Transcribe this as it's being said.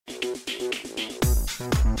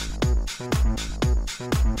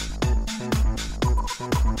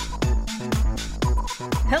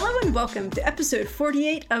and welcome to episode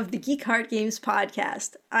 48 of the Geek Heart Games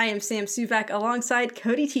podcast. I am Sam Suvak alongside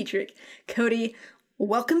Cody Tetrick. Cody,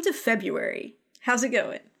 welcome to February. How's it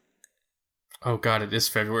going? Oh god, it is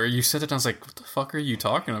February. You said it, and I was like, what the fuck are you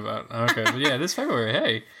talking about? Okay, but yeah, it is February.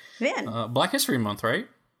 Hey. Man. Black History Month, right?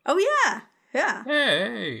 Oh, yeah. Yeah.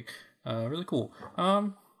 Hey. Really cool.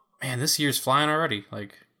 Man, this year's flying already.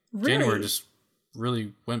 Like, Really? January just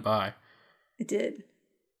really went by. It did.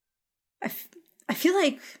 I feel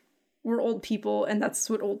like we're old people, and that's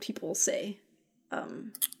what old people say. I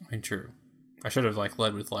mean, true. I should have,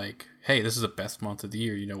 led with, hey, this is the best month of the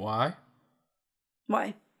year. You know why?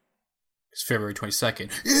 Why? It's February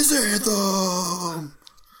 22nd. Is Anthem!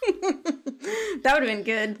 That would have been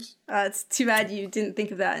good. It's too bad you didn't think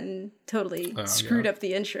of that and totally screwed up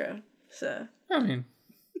the intro. So I mean,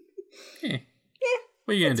 yeah.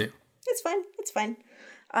 What are you gonna do? It's fine. It's fine.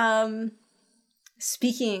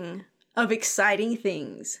 Speaking of exciting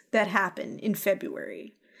things that happen in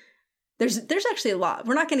February, there's actually a lot.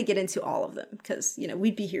 We're not going to get into all of them because,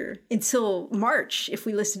 we'd be here until March if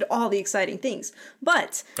we listed all the exciting things.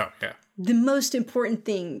 But the most important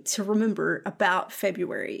thing to remember about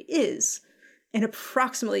February is in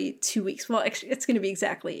approximately 2 weeks. Well, actually, it's going to be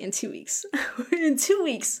exactly in 2 weeks. In 2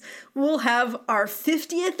 weeks, we'll have our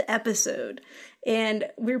 50th episode. And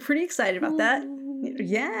we're pretty excited about that.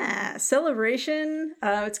 Yeah, celebration.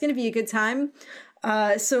 It's going to be a good time.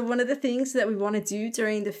 So one of the things that we want to do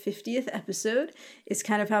during the 50th episode is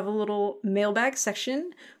kind of have a little mailbag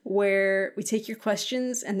section where we take your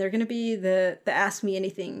questions, and they're going to be the Ask Me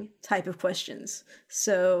Anything type of questions.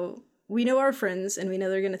 So we know our friends, and we know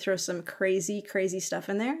they're going to throw some crazy, crazy stuff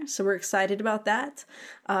in there. So we're excited about that.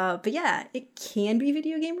 But yeah, it can be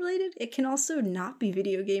video game related. It can also not be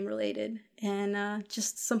video game related. And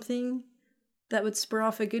just something that would spur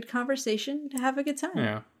off a good conversation to have a good time.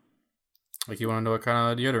 Yeah. Like, you want to know what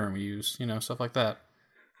kind of deodorant we use, stuff like that.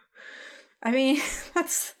 I mean,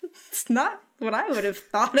 it's not what I would have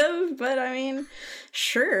thought of, but I mean,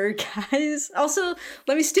 sure, guys. Also,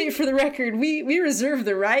 let me state for the record, we reserve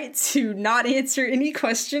the right to not answer any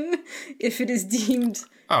question if it is deemed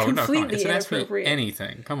completely inappropriate.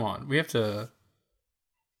 Anything. Come on. We have to...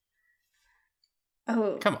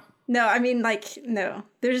 Oh. Come on. No, I mean, no.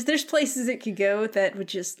 There's places it could go that would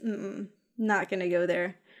just not gonna go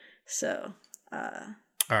there. So, all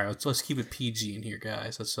right, let's keep it PG in here,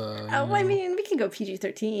 guys. Let's I mean, we can go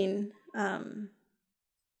PG-13. I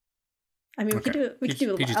mean, we could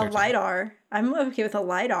do a light R. I'm okay with a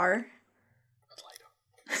light R.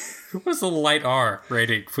 What's the light R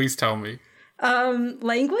rating? Please tell me.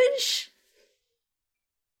 Language?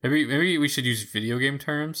 Maybe we should use video game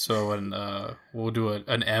terms. So we'll do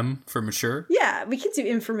an M for mature. Yeah, we can do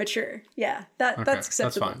M for mature. Yeah, that's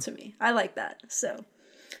acceptable to me. I like that. So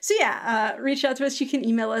yeah, reach out to us. You can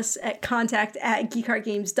email us at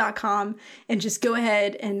contact@geekheartgames.com and just go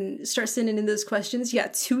ahead and start sending in those questions. You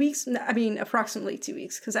got 2 weeks. I mean, approximately 2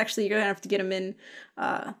 weeks, because actually you're going to have to get them in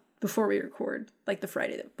before we record, like the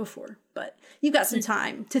Friday before. But you've got some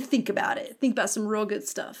time to think about it. Think about some real good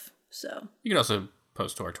stuff. So you can also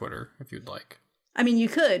post to our Twitter if you'd like. I mean, you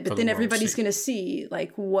could, but then everybody's going to see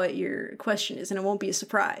what your question is, and it won't be a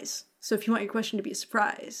surprise. So if you want your question to be a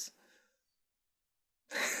surprise...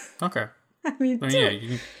 Okay. I mean, you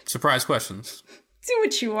can surprise questions. Do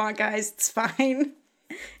what you want, guys. It's fine.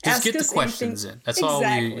 Just get the questions in. That's all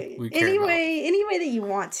we care about. Any way that you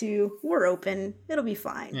want to, we're open. It'll be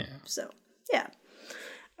fine. Yeah. So, yeah.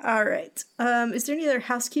 All right. Is there any other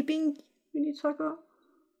housekeeping we need to talk about?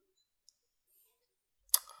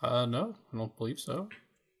 No, I don't believe so.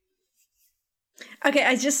 Okay,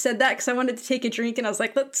 I just said that because I wanted to take a drink, and I was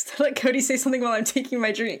like, let's let Cody say something while I'm taking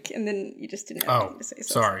my drink, and then you just didn't have anything to say.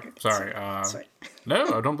 So sorry. No,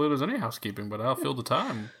 I don't believe there's any housekeeping, but I'll fill the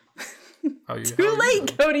time. Too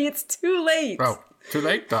late, Cody. It's too late. Bro, too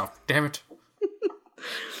late? Oh, damn it.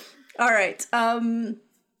 All right.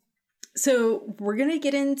 So we're going to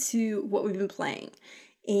get into what we've been playing,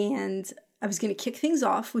 and I was going to kick things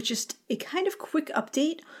off with just a kind of quick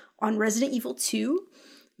update on Resident Evil 2.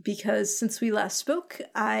 Because since we last spoke,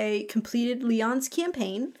 I completed Leon's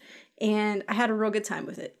campaign, and I had a real good time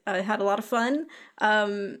with it. I had a lot of fun.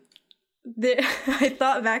 I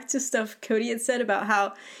thought back to stuff Cody had said about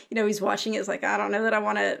how, he's watching it. It's like, I don't know that I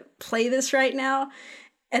want to play this right now.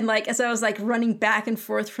 And as I was running back and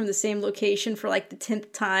forth from the same location for the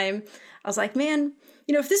 10th time, I was like, man,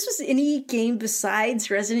 if this was any game besides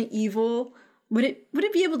Resident Evil, would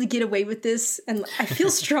it be able to get away with this? And I feel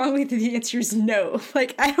strongly that the answer is no.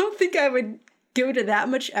 I don't think I would go to that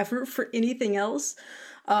much effort for anything else.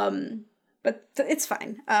 But it's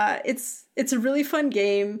fine. It's a really fun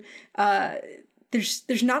game.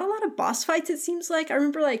 there's not a lot of boss fights, it seems like. I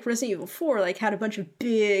remember like Resident Evil 4 like had a bunch of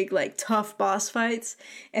big like tough boss fights,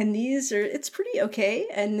 and it's pretty okay.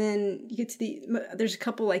 And then you get to there's a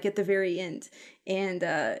couple like at the very end, and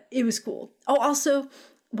it was cool. Oh, also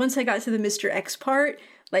once I got to the Mr. X part,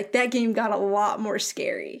 like that game got a lot more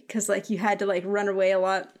scary because like you had to like run away a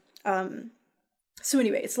lot. So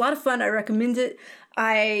anyway, it's a lot of fun. I recommend it.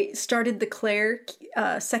 I started the Claire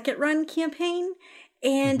second run campaign,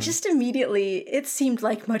 and just immediately it seemed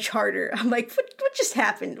like much harder. I'm like, what just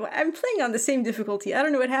happened? I'm playing on the same difficulty. I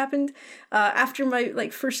don't know what happened. After my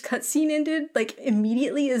like first cutscene ended, like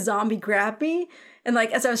immediately a zombie grabbed me. And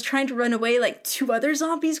like as I was trying to run away, like 2 other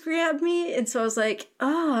zombies grabbed me. And so I was like,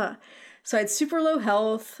 ah. So I had super low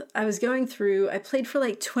health. I was going through. I played for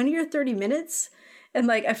like 20 or 30 minutes. And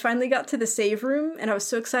like I finally got to the save room, and I was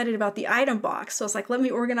so excited about the item box. So I was like, let me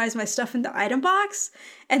organize my stuff in the item box.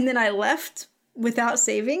 And then I left without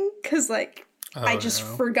saving because like I just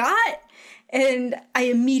forgot. And I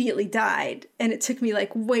immediately died. And it took me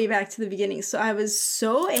like way back to the beginning. So I was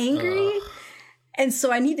so angry. And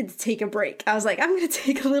so I needed to take a break. I was like, I'm going to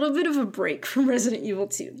take a little bit of a break from Resident Evil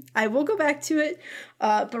 2. I will go back to it.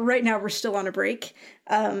 But right now we're still on a break.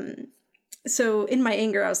 So in my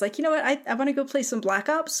anger, I was like, you know what? I want to go play some Black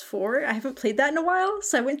Ops 4. I haven't played that in a while.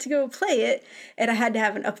 So I went to go play it, and I had to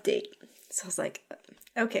have an update. So I was like,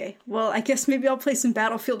 okay, well, I guess maybe I'll play some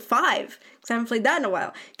Battlefield 5 because I haven't played that in a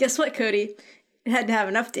while. Guess what, Cody? It had to have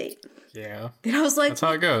an update. Yeah. And I was like, that's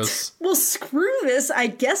how it goes. Well, screw this. I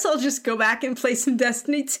guess I'll just go back and play some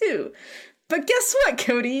Destiny 2. But guess what,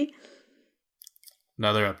 Cody?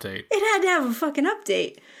 Another update. It had to have a fucking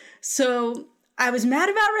update. So I was mad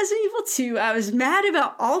about Resident Evil 2. I was mad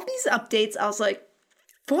about all these updates. I was like,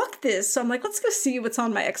 fuck this. So I'm like, let's go see what's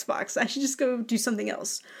on my Xbox. I should just go do something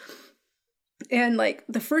else. And like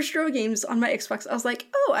the first row of games on my Xbox, I was like,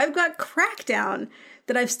 oh, I've got Crackdown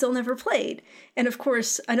that I've still never played. And of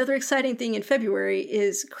course, another exciting thing in February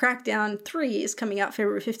is Crackdown 3 is coming out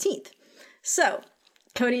February 15th. So,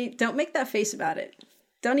 Cody, don't make that face about it.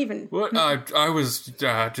 Don't even. What? I was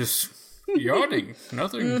just yawning.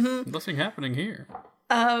 Nothing happening here.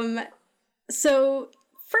 So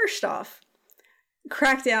first off,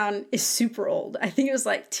 Crackdown is super old. I think it was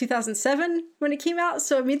like 2007 when it came out.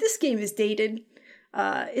 So I mean, this game is dated.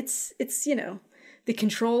 It's you know, the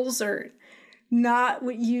controls are not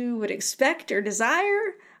what you would expect or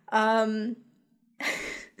desire. But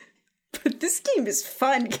this game is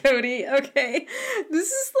fun, Cody. Okay,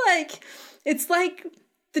 this is like it's like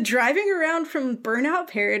the driving around from Burnout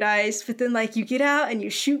Paradise, but then like you get out and you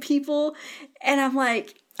shoot people, and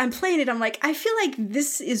I'm playing it, I'm like, I feel like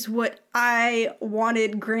this is what I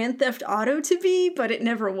wanted Grand Theft Auto to be, but it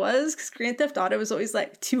never was, because Grand Theft Auto was always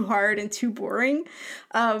like too hard and too boring.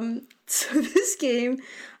 So this game,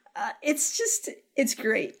 it's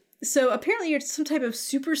great. So apparently you're some type of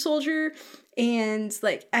super soldier, and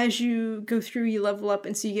like as you go through you level up,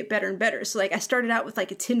 and so you get better and better. So like I started out with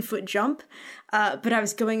like a 10-foot jump, but I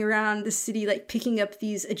was going around the city like picking up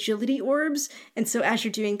these agility orbs, and so as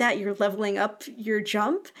you're doing that you're leveling up your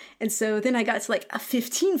jump. And so then I got to like a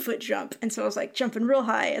 15-foot jump, and so I was like jumping real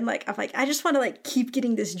high, and like I'm like I just want to like keep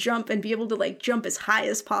getting this jump and be able to like jump as high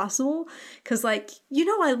as possible, because like you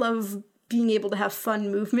know I love being able to have fun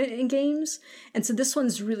movement in games, and so this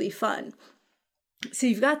one's really fun. So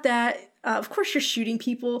you've got that. Of course, you're shooting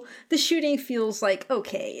people. The shooting feels like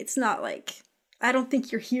okay. It's not like I don't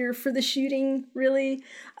think you're here for the shooting really.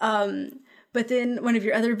 But then one of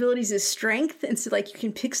your other abilities is strength, and so like you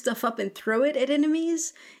can pick stuff up and throw it at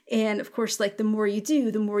enemies. And of course, like the more you do,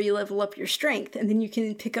 the more you level up your strength, and then you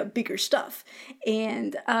can pick up bigger stuff.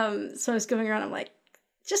 And so I was going around. I'm like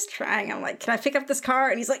just trying. I'm like, can I pick up this car?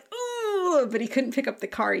 And he's like, ooh, but he couldn't pick up the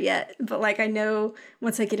car yet. But like I know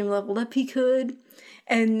once I get him leveled up, he could.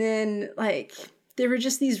 And then, like, there were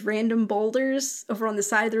just these random boulders over on the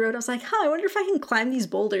side of the road. I was like, I wonder if I can climb these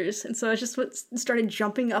boulders. And so I just started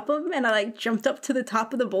jumping up them, and I, like, jumped up to the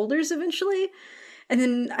top of the boulders eventually. And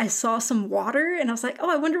then I saw some water, and I was like,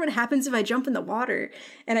 oh, I wonder what happens if I jump in the water.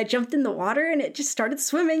 And I jumped in the water, and it just started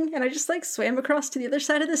swimming, and I just, like, swam across to the other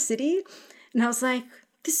side of the city. And I was like,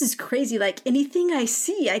 this is crazy. Like, anything I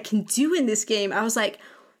see, I can do in this game. I was like,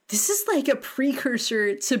 this is like a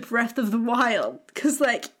precursor to Breath of the Wild, because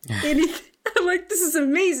like anything, I'm like, this is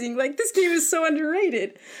amazing. Like this game is so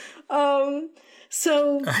underrated.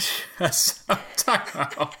 So time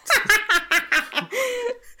out.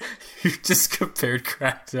 You just compared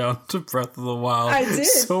Crackdown to Breath of the Wild. I did.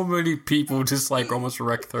 So many people just like almost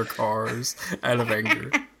wrecked their cars out of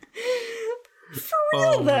anger. For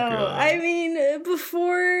real my though. God. I mean,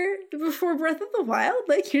 before Breath of the Wild,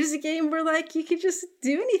 like here's a game where like you could just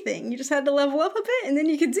do anything. You just had to level up a bit and then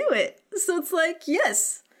you could do it. So it's like,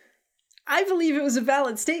 yes, I believe it was a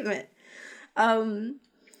valid statement.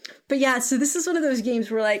 But yeah, so this is one of those games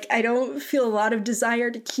where like I don't feel a lot of desire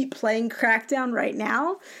to keep playing Crackdown right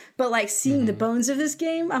now, but like seeing the bones of this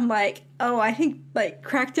game, I'm like, oh, I think like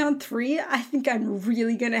Crackdown 3, I think I'm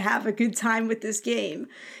really going to have a good time with this game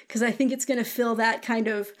because I think it's going to fill that kind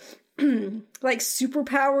of like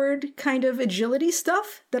superpowered kind of agility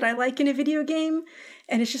stuff that I like in a video game.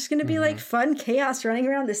 And it's just going to be like fun chaos running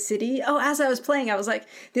around the city. Oh, as I was playing, I was like,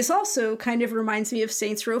 this also kind of reminds me of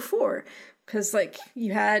Saints Row 4. Because, like,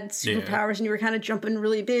 you had superpowers and you were kind of jumping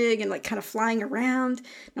really big and, like, kind of flying around.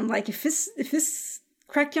 And I'm like, if this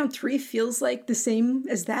Crackdown 3 feels like the same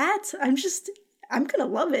as that, I'm going to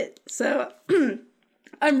love it. So,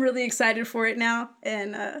 I'm really excited for it now.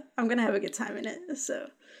 And I'm going to have a good time in it. So,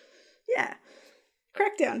 yeah.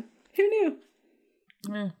 Crackdown. Who knew?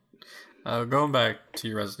 Yeah. Going back to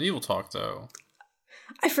your Resident Evil talk, though.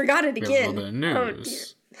 I forgot it again. A little bit of news. Oh, dear.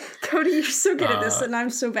 Cody, you're so good at this, and I'm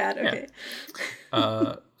so bad. Okay.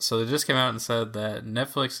 Yeah. So they just came out and said that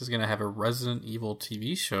Netflix is going to have a Resident Evil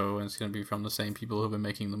TV show, and it's going to be from the same people who've been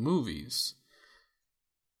making the movies.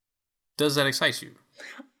 Does that excite you?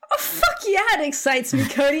 Oh, fuck yeah, it excites me,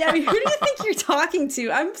 Cody. I mean, who do you think you're talking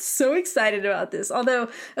to? I'm so excited about this. Although,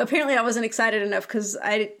 apparently I wasn't excited enough because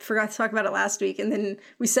I forgot to talk about it last week. And then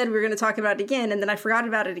we said we were going to talk about it again. And then I forgot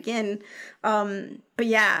about it again. But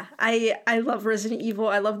yeah, I love Resident Evil.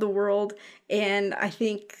 I love the world. And I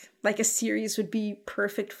think like a series would be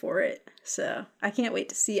perfect for it. So I can't wait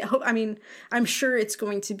to see it. I'm sure it's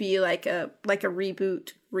going to be like a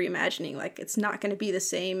reboot, reimagining. Like it's not going to be the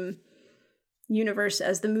same universe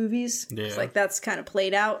as the movies. Yeah. It's like that's kind of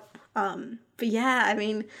played out. But yeah, I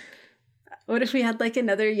mean, what if we had like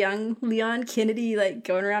another young Leon Kennedy like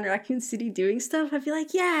going around Raccoon City doing stuff? I'd be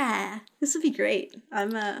like, yeah, this would be great.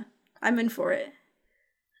 I'm in for it.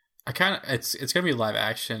 It's gonna be live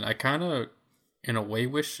action. I kind of in a way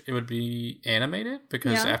wish it would be animated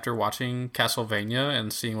because after watching Castlevania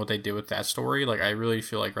and seeing what they did with that story, like I really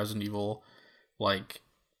feel like Resident Evil like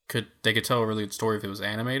they could tell a really good story if it was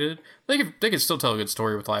animated. They could still tell a good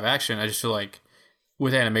story with live action. I just feel like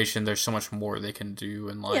with animation, there's so much more they can do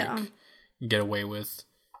and like get away with.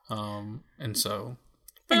 And so,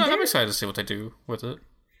 but I'm excited to see what they do with it.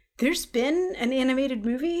 There's been an animated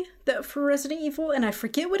movie for Resident Evil, and I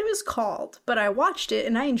forget what it was called, but I watched it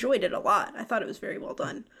and I enjoyed it a lot. I thought it was very well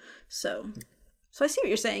done. So I see what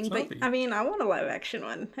you're saying, but I mean, I want a live action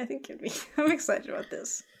one. I think I'm excited about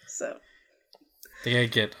this. So. They gotta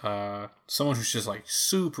get someone who's just like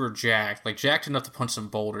super jacked, like jacked enough to punch some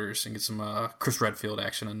boulders and get some Chris Redfield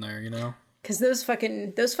action in there, you know? Because those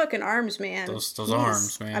fucking arms, man. Those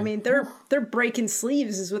arms, man. I mean, they're breaking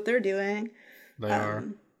sleeves, is what they're doing. They are.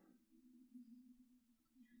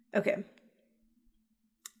 Okay.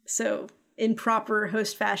 So in proper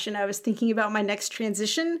host fashion, I was thinking about my next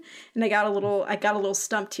transition, and I got a little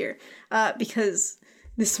stumped here because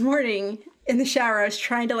this morning. In the shower, I was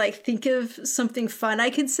trying to like think of something fun I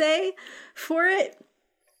could say for it.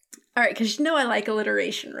 All right, because you know I like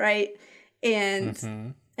alliteration, right?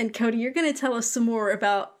 And Cody, you're gonna tell us some more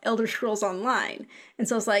about Elder Scrolls Online. And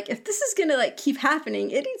so I was like, if this is gonna like keep happening,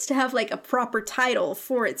 it needs to have like a proper title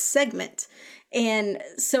for its segment. And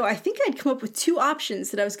so I think I'd come up with two options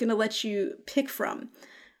that I was gonna let you pick from.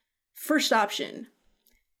 First option,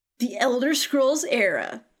 the Elder Scrolls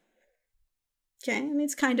era. Okay, I mean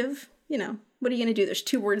it's kind of. You know, what are you going to do? There's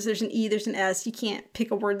two words. There's an E, there's an S. You can't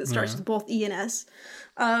pick a word that starts with both E and S.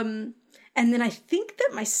 And then I think that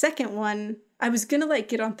my second one, I was going to like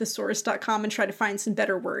get on thesaurus.com and try to find some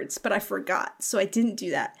better words, but I forgot. So I didn't do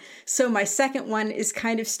that. So my second one is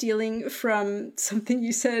kind of stealing from something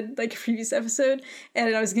you said like a previous episode.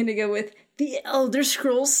 And I was going to go with the Elder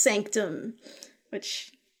Scrolls Sanctum,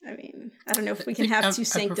 which, I mean, I don't know if we can have two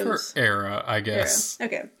Sanctums. I prefer era, I guess. Era.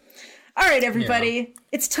 Okay. All right, everybody.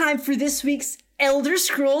 It's time for this week's Elder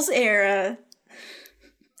Scrolls era.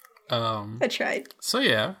 I tried. So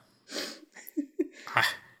yeah.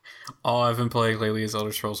 All I've been playing lately is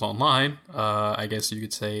Elder Scrolls Online. I guess you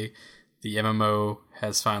could say the MMO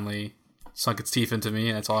has finally sunk its teeth into me,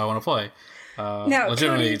 and that's all I want to play. Now,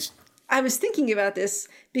 legitimately, Cody, I was thinking about this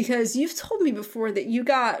because you've told me before that you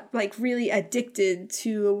got like really addicted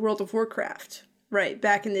to World of Warcraft, right,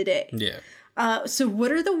 back in the day. Yeah. So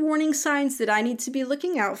what are the warning signs that I need to be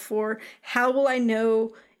looking out for? How will I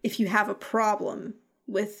know if you have a problem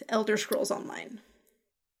with Elder Scrolls Online?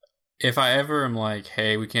 if I ever am like,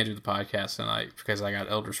 hey, we can't do the podcast tonight because I got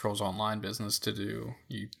Elder Scrolls Online business to do,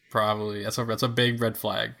 you probably that's a big red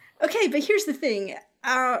flag. Okay, but here's the thing: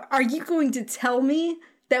 are you going to tell me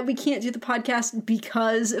that we can't do the podcast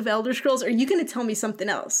because of Elder Scrolls? Or are you going to tell me something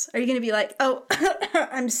else? Are you going to be like, oh,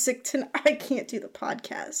 I'm sick tonight, I can't do the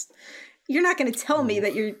podcast? You're not going to tell me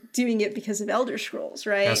that you're doing it because of Elder Scrolls,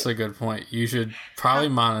 right? That's a good point. You should probably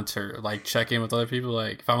monitor, like check in with other people.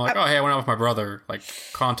 Like if I'm like, oh hey, I went out with my brother, like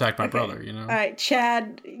contact my brother. You know. All right,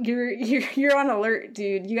 Chad, you're on alert,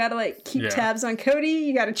 dude. You got to like keep tabs on Cody.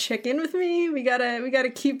 You got to check in with me. We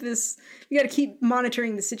gotta keep this. We got to keep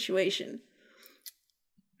monitoring the situation.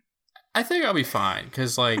 I think I'll be fine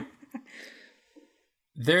because like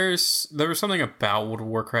there was something about World of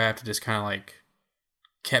Warcraft that just kind of like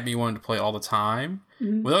kept me wanting to play all the time.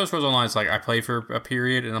 Mm-hmm. With Elder Scrolls Online, it's like I played for a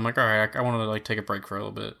period and I'm like, all right, I want to like take a break for a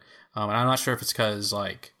little bit. And I'm not sure if it's because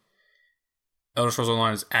like Elder Scrolls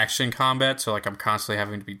Online is action combat, so like I'm constantly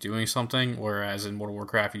having to be doing something, whereas in World of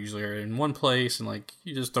Warcraft you usually are in one place and like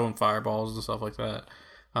you just throwing fireballs and stuff like that.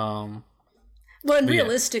 Well, and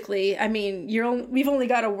realistically, I mean, we've only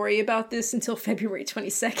got to worry about this until February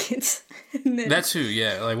 22nd. That's true,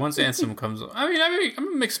 yeah. Like once Anthem comes, I'm a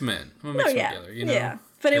mixed man. I'm a mixed man together, you know. Yeah,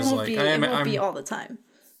 but it won't be all the time.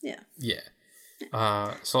 Yeah.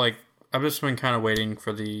 Yeah. So like I've just been kind of waiting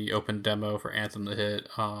for the open demo for Anthem to hit.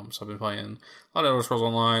 So I've been playing a lot of Elder Scrolls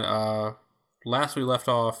Online. Last we left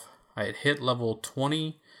off, I had hit level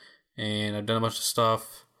 20, and I've done a bunch of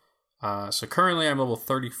stuff. So currently I'm level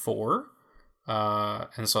 34.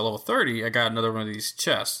 And so level 30, I got another one of these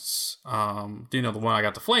chests. The one I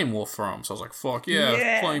got the Flame Wolf from. So I was like, fuck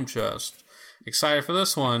yeah, flame chest. Excited for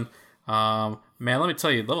this one. Man, let me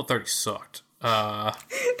tell you, level 30 sucked. But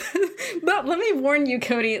let me warn you,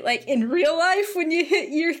 Cody, like in real life, when you hit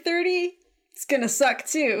year 30, it's gonna suck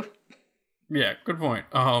too. Yeah, good point.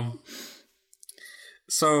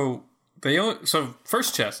 So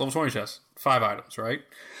first chest, level 20 chest, 5 items, right?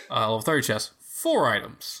 Level 30 chest, 4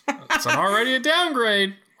 items. It's already a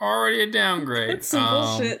downgrade. That's some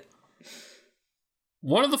bullshit.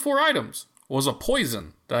 One of the 4 items was a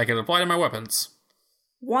poison that I could apply to my weapons.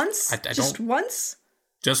 Once? Just once?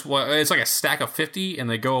 Just what? It's like a stack of 50, and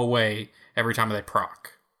they go away every time they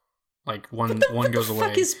proc. Like one goes away. What the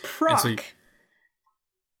fuck is proc? So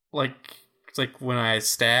it's like when I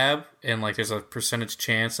stab, and like there's a percentage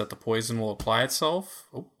chance that the poison will apply itself.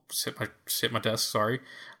 Oh, hit my desk. Sorry.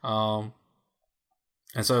 And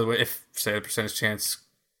so if, say, the percentage chance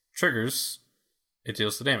triggers, it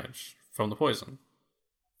deals the damage from the poison.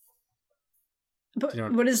 But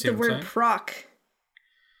what is the word proc?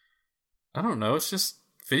 I don't know. It's just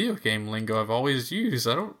video game lingo I've always used.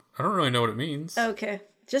 I don't really know what it means. Okay.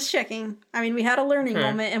 Just checking. I mean, we had a learning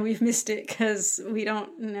moment and we've missed it because we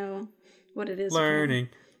don't know what it is. Learning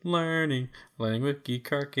with Geek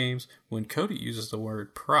Cart Games. When Cody uses the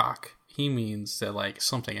word proc, he means that like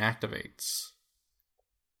something activates.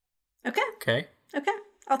 Okay.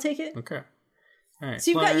 I'll take it. Okay. All right.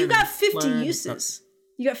 So you got 50 uses.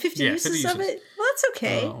 You got 50 uses of it? Well, that's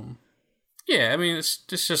okay. Yeah, I mean, it's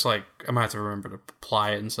just like, I'm going to have to remember to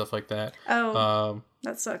apply it and stuff like that. Oh,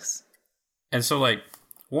 that sucks. And so, like,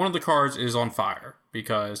 one of the cards is on fire,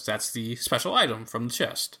 because that's the special item from the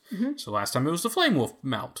chest. Mm-hmm. So last time it was the Flame Wolf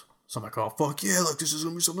mount. So I'm like, oh, fuck yeah, like, this is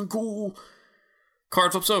going to be something cool.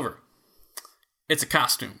 Card flips over. It's a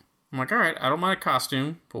costume. I'm like, all right, I don't mind a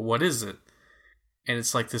costume, but what is it? And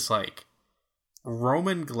it's like this, like,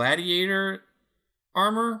 Roman gladiator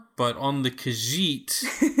armor, but on the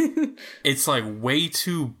Khajiit, it's like way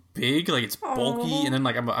too big, like it's bulky, and then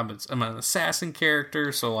like I'm an assassin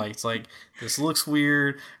character, so like it's like this looks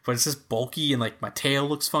weird, but it's just bulky, and like my tail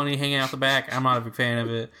looks funny hanging out the back. I'm not a big fan of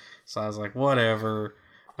it, so I was like, whatever.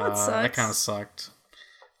 That kind of sucked.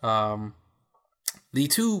 The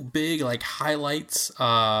 2 big like highlights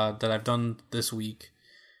that I've done this week.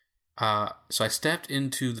 So I stepped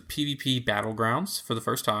into the PvP battlegrounds for the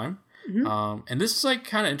first time. Mm-hmm. And this is like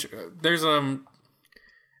kind of there's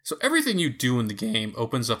so everything you do in the game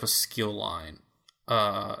opens up a skill line,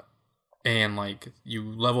 and like you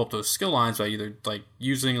level up those skill lines by either like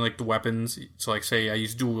using like the weapons. So like say I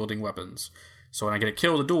use dual wielding weapons, so when I get a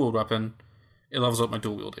kill with a dual wield weapon, it levels up my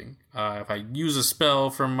dual wielding. If I use a spell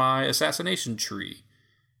from my assassination tree,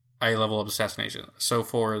 I level up assassination. So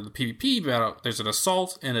for the PvP battle, there's an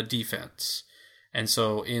assault and a defense. And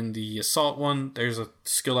so in the assault one, there's a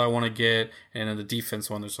skill I want to get, and in the defense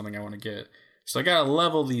one, there's something I want to get. So I gotta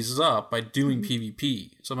level these up by doing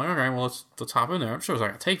PvP. So I'm like, okay, well, let's hop in there. I'm sure it's not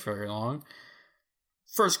gonna take very long.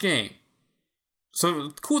 First game. So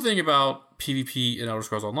the cool thing about PvP in Elder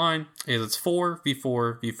Scrolls Online is it's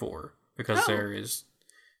 4v4v4, because there is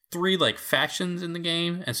 3 like factions in the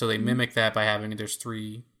game, and so they mimic that by having there's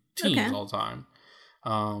 3 teams all the time.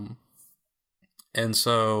 And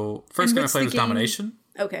so first game I played was Domination.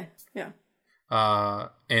 Okay, yeah.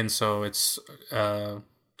 And so it's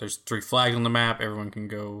there's 3 flags on the map. Everyone can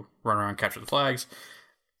go run around, capture the flags.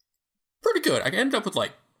 Pretty good. I ended up with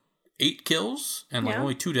like 8 kills and like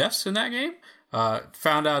only 2 deaths in that game.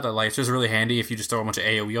 Found out that like it's just really handy if you just throw a bunch of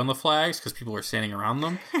AoE on the flags because people are standing around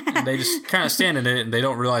them. And they just kind of stand in it and they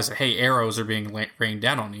don't realize that, hey, arrows are being rained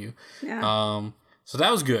down on you. Yeah. So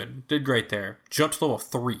that was good. Did great there. Jumped to level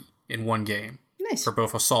 3 in one game. Nice. For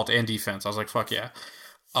both assault and defense. I was like, fuck yeah.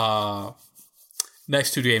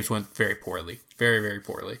 Next 2 games went very poorly. Very, very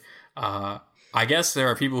poorly. I guess there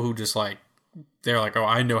are people who just like, they're like, oh,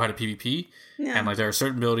 I know how to PvP. Yeah. And like there are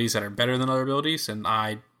certain abilities that are better than other abilities. And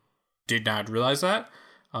I did not realize that.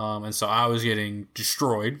 And so I was getting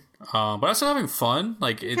destroyed. But I was still having fun.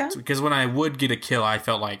 Like, because when I would get a kill, I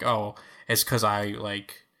felt like, oh, it's because I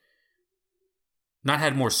like not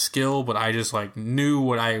had more skill, but I just like knew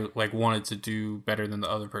what I like wanted to do better than the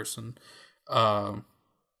other person. And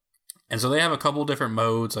so they have a couple different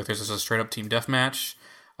modes. Like there's just a straight up team deathmatch.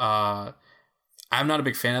 I'm not a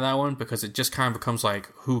big fan of that one because it just kind of becomes like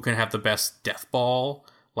who can have the best death ball,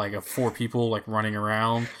 like of 4 people like running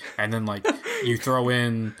around, and then like you throw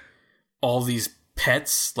in all these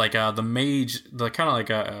pets, like the mage, the kind of like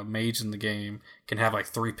a mage in the game can have like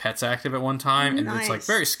 3 pets active at one time, and it's like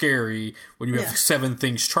very scary when you have 7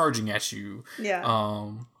 things charging at you.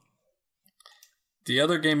 Yeah. The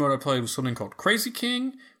other game mode I played was something called Crazy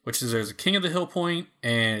King, which is there's a king of the hill point,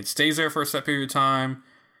 and it stays there for a set period of time.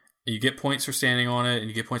 You get points for standing on it, and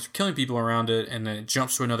you get points for killing people around it, and then it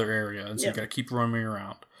jumps to another area, and so you got to keep roaming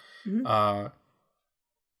around. Mm-hmm.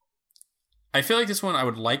 I feel like this one I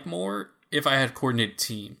would like more if I had a coordinated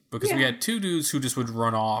team, because we had 2 dudes who just would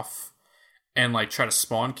run off and like try to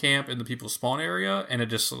spawn camp in the people's spawn area, and it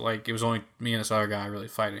just like it was only me and this other guy really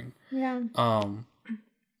fighting. Yeah.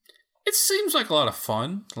 It seems like a lot of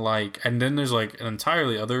fun, like, and then there's like an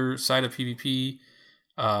entirely other side of PvP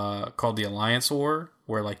called the Alliance War,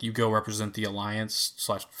 where like you go represent the alliance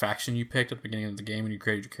 / faction you picked at the beginning of the game when you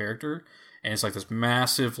created your character, and it's like this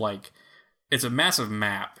massive like it's a massive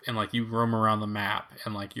map, and like you roam around the map,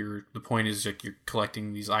 and like the point is like you're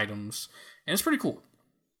collecting these items, and it's pretty cool.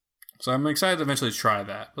 So I'm excited to eventually try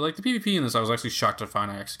that. But like the PvP in this, I was actually shocked to find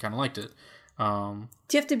I actually kind of liked it. Do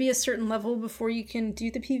you have to be a certain level before you can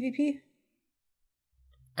do the PvP?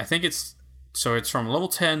 I think it's from level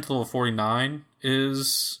 10 to level 49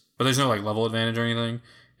 but there's no like level advantage or anything.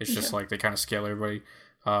 It's just like they kind of scale everybody.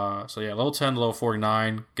 So yeah, level 10 to level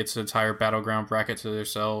 49 gets the entire battleground bracket to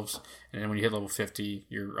themselves, and then when you hit level 50,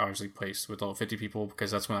 you're obviously placed with level 50 people,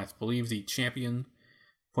 because that's when I believe the champion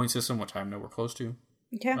point system, which I'm nowhere close to,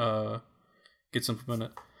 gets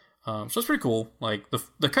implemented. So it's pretty cool. Like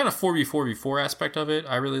the kind of 4v4v4 aspect of it,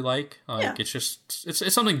 I really like. It's just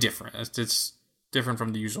it's something different. It's different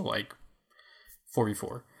from the usual like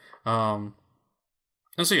 4v4.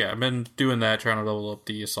 And so yeah, I've been doing that, trying to level up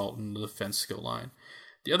the assault and the defense skill line.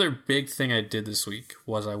 The other big thing I did this week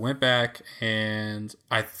was I went back, and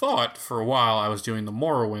I thought for a while I was doing the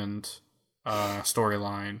Morrowind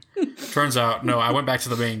storyline. Turns out, no, I went back to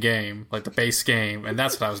the main game, like the base game, and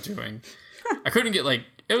that's what I was doing. I couldn't get I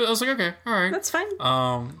was like, okay, all right, that's fine.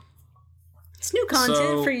 It's new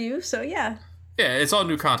content for you, so yeah. Yeah, it's all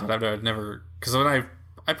new content. I've never, because when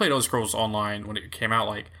I played Elder Scrolls Online when it came out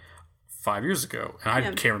like 5 years ago, and I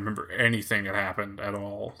can't remember anything that happened at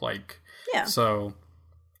all. So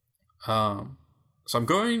I'm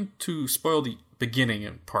going to spoil the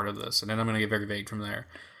beginning part of this, and then I'm going to get very vague from there,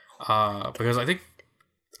 because I think,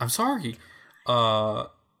 I'm sorry,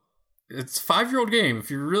 it's a 5-year-old game.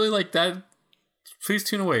 If you really like that, please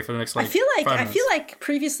tune away for the next I feel like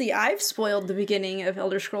previously I've spoiled the beginning of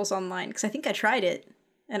Elder Scrolls Online, because I think I tried it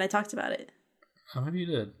and I talked about it. Oh, maybe you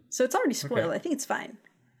did. So it's already spoiled. Okay. I think it's fine.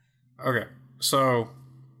 Okay, so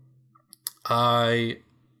I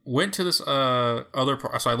went to this other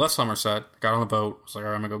part. So I left Somerset, got on the boat, was like, all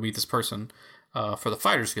right, I'm gonna go meet this person for the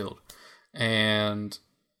Fighters Guild, and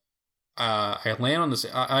I land on this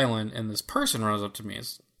island, and this person runs up to me.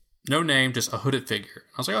 It's no name, just a hooded figure.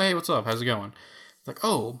 I was like, oh, hey, what's up? How's it going? It's like,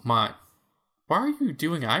 oh, why are you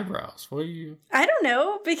doing eyebrows? What are you? I don't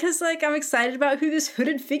know, because like I'm excited about who this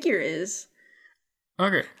hooded figure is.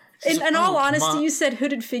 Okay. In all honesty, you said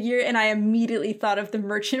hooded figure, and I immediately thought of the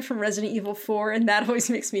merchant from Resident Evil 4, and that always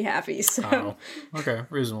makes me happy. So. Oh, okay,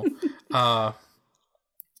 reasonable.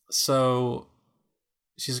 So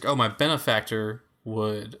she's like, oh, my benefactor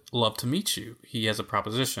would love to meet you. He has a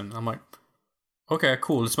proposition. I'm like, okay,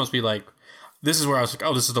 cool. This must be like, this is where I was like,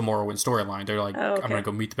 oh, this is the Morrowind storyline. They're like, Oh, okay. I'm gonna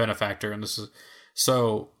go meet the benefactor, and this is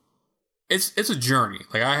so. It's a journey.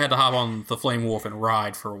 Like I had to hop on the Flame Wolf and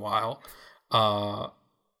ride for a while,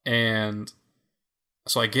 and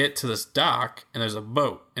so I get to this dock and there's a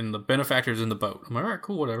boat and the benefactor's in the boat. I'm like, all right,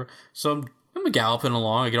 cool, whatever. So I'm galloping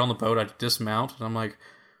along. I get on the boat. I dismount and I'm like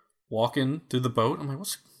walking through the boat. I'm like,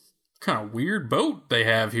 what's kind of weird boat they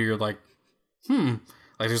have here? Like, like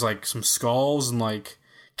there's like some skulls and like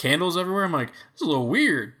candles everywhere. I'm like, this is a little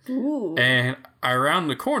weird. Ooh. And I round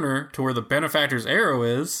the corner to where the benefactor's arrow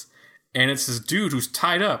is. And it's this dude who's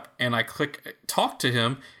tied up, and I talk to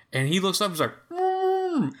him, and he looks up and is like,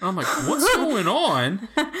 and I'm like, what's going on?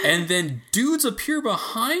 And then dudes appear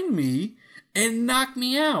behind me and knock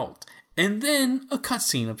me out. And then a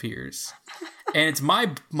cutscene appears. And it's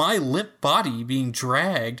my limp body being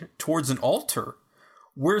dragged towards an altar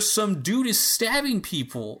where some dude is stabbing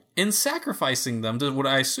people and sacrificing them to what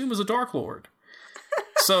I assume is a Dark Lord.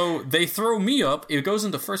 So they throw me up. It goes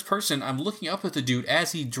into first person. I'm looking up at the dude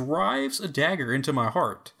as he drives a dagger into my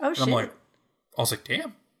heart. Oh, and shit. I was like,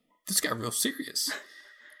 damn, this got real serious.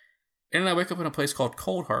 And then I wake up in a place called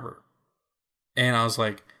Coldharbour. And I was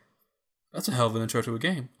like, that's a hell of an intro to a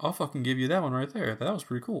game. I'll fucking give you that one right there. That was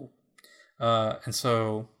pretty cool. And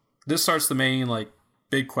so this starts the main, like,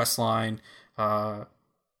 big quest line.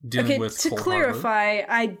 Dealing with to Coldharbour. clarify,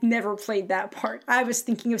 I never played that part. I was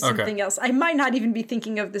thinking of something else. I might not even be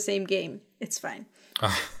thinking of the same game. It's fine.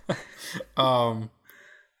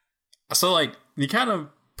 So like the kind of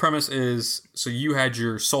premise is, so you had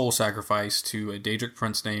your soul sacrificed to a Daedric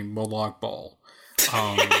prince named Molag Bal.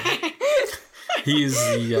 He's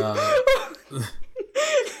the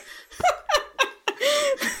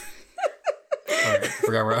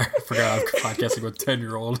I forgot I'm podcasting with a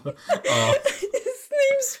 10-year-old. His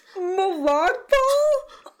name's Molag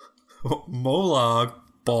Bal? Molag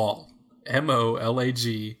Bal.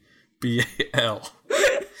 Molag Bal.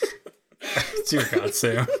 Dear God,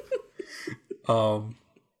 Sam.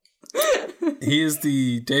 He is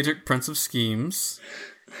the Daedric Prince of Schemes,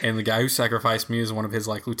 and the guy who sacrificed me is one of his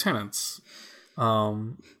like lieutenants.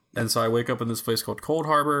 And so I wake up in this place called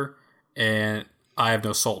Coldharbour, and I have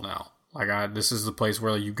no soul now. Like this is the place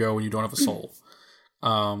where you go when you don't have a soul.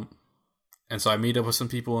 And so I meet up with some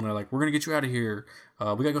people, and they're like, "We're gonna get you out of here. We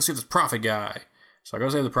gotta go see this prophet guy." So I go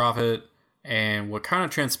save the prophet, and what kind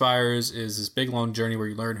of transpires is this big long journey where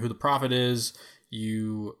you learn who the prophet is.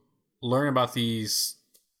 You learn about these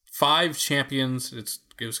 5 champions.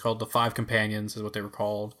 It was called the 5 Companions, is what they were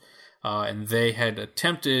called, and they had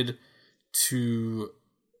attempted to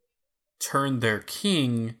turn their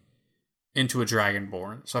king into a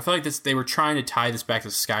Dragonborn. So I feel like they were trying to tie this back to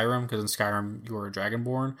Skyrim, because in Skyrim you were a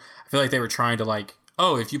Dragonborn. I feel like they were trying to like,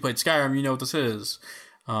 oh, if you played Skyrim, you know what this is.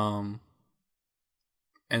 And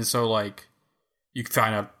so like you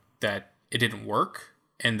find out that it didn't work,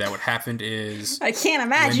 and that what happened is I can't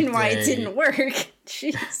imagine why it didn't work.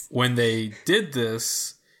 Jeez. When they did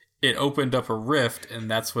this, it opened up a rift, and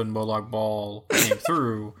that's when Molag Bal came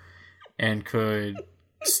through and could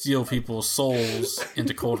steal people's souls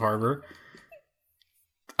into Coldharbour.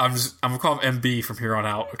 I'm gonna call him MB from here on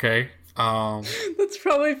out, okay? That's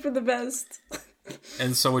probably for the best.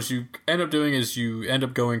 And so what you end up doing is you end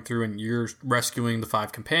up going through and you're rescuing the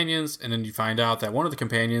 5 companions, and then you find out that one of the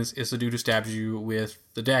companions is the dude who stabs you with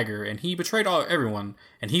the dagger, and he betrayed everyone,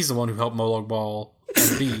 and he's the one who helped Molag Bal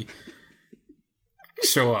MB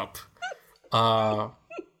show up. And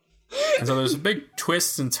so there's big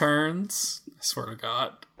twists and turns. I swear to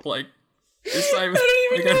God, like it's not even, I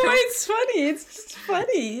don't even like, know why it's funny. It's just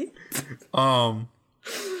funny. And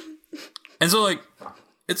so like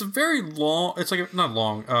it's a very long. It's like not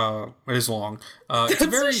long. It is long. It's a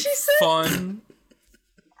very fun.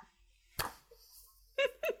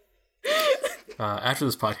 After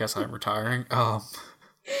this podcast, I'm retiring.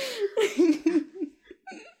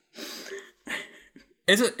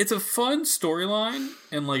 It's a fun storyline,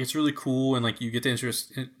 and like it's really cool, and like you get to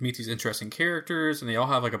meet these interesting characters, and they all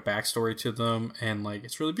have like a backstory to them, and like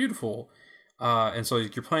it's really beautiful. And so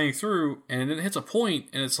like, you're playing through, and then it hits a point,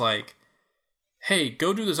 and it's like, hey,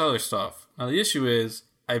 go do this other stuff. Now the issue is,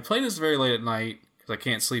 I played this very late at night because I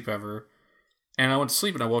can't sleep ever, and I went to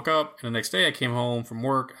sleep, and I woke up, and the next day I came home from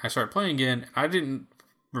work, and I started playing again, and I didn't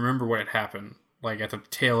remember what had happened, like at the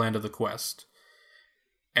tail end of the quest.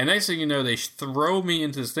 And next thing you know, they throw me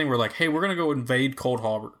into this thing where like, hey, we're going to go invade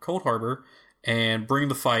Coldharbour and bring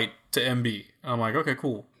the fight to MB. And I'm like, okay,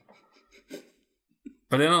 cool.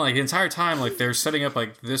 But then like the entire time, like they're setting up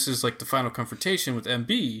like, this is like the final confrontation with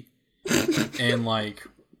MB. And like,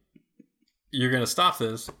 you're going to stop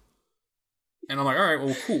this. And I'm like, all right,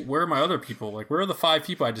 well, cool. Where are my other people? Like, where are the 5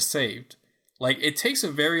 people I just saved? like, it takes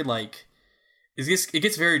a very, like, it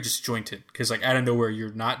gets very disjointed, because, like, out of nowhere,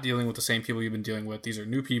 you're not dealing with the same people you've been dealing with. These are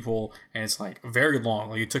new people, and it's, like, very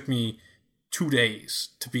long. Like, it took me 2 days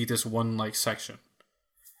to beat this one, like, section.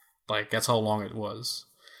 Like, that's how long it was.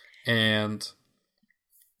 And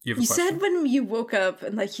you said when you woke up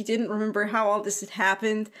and, like, you didn't remember how all this had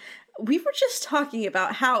happened. We were just talking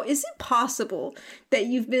about how is it possible that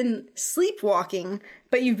you've been sleepwalking,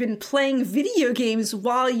 but you've been playing video games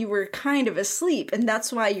while you were kind of asleep, and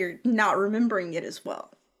that's why you're not remembering it as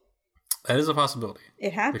well. That is a possibility.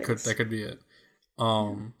 It happens. That could be it.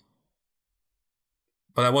 But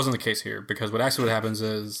that wasn't the case here, because what happens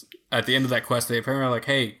is, at the end of that quest, they apparently are like,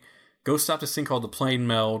 hey, go stop this thing called the plane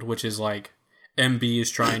meld, which is, like, MB is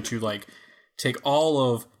trying to, like, take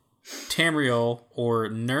all of Tamriel, or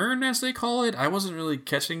Nirn as they call it. I wasn't really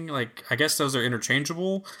catching, like, I guess those are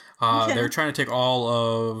interchangeable. They're trying to take all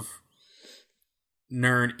of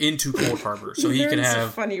Nirn into Cold Harbor, so he can have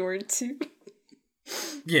a funny word too.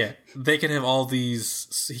 Yeah, they could have all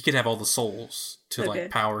these. He could have all the souls to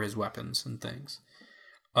like power his weapons and things.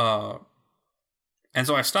 And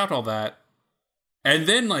so I stopped all that. And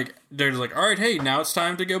then, like, they're like, all right, hey, now it's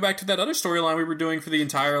time to go back to that other storyline we were doing for the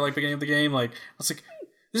entire, like, beginning of the game. Like, I was like,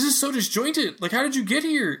 this is so disjointed. Like, how did you get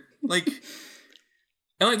here? Like,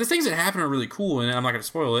 and, like, the things that happen are really cool, and I'm not going to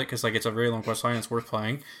spoil it, because, like, it's a very long quest line, and it's worth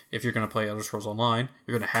playing. If you're going to play Elder Scrolls Online,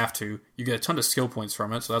 you're going to have to. You get a ton of skill points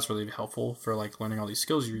from it, so that's really helpful for, like, learning all these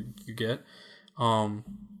skills you get.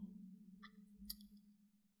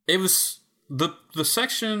 It was... The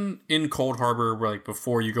section in Cold Harbor where, like,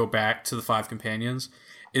 before you go back to the 5 companions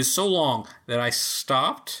is so long that I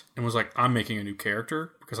stopped and was like, I'm making a new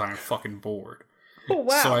character because I am fucking bored. Oh,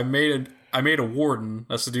 wow. So I made a warden.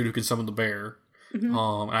 That's the dude who can summon the bear. Mm-hmm.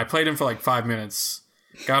 And I played him for like 5 minutes.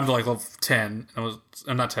 Got him to like level 10. And was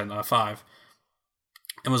not 10, 5.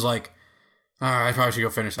 And was like, alright, I probably should go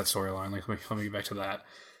finish that storyline. Like, let me get back to that.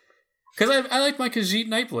 Because I like my Khajiit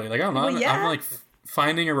Nightblade. Like, I don't know. Well, I'm like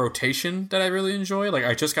finding a rotation that I really enjoy. Like,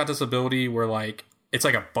 I just got this ability where, like, it's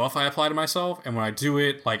like a buff I apply to myself, and when I do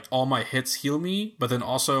it, like, all my hits heal me, but then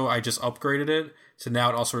also I just upgraded it, so now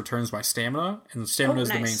it also returns my stamina, and stamina is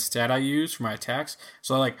the main stat I use for my attacks.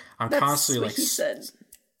 So, like, I'm That's constantly, what like... he said.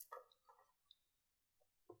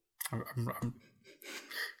 I'm...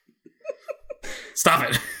 Stop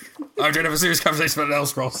it! I'm trying to have a serious conversation about Elder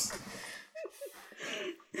Scrolls.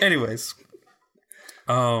 Anyways.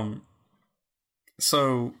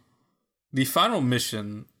 So, the final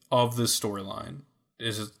mission of this storyline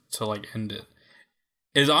is to, like, end it.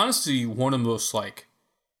 Is honestly one of the most, like,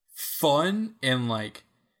 fun and, like,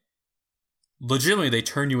 legitimately they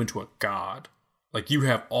turn you into a god. Like, you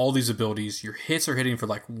have all these abilities. Your hits are hitting for,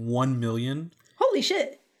 like, 1 million. Holy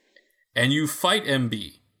shit. And you fight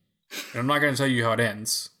MB. And I'm not going to tell you how it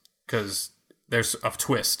ends, because there's a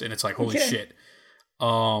twist, and it's like, holy shit.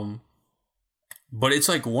 But it's,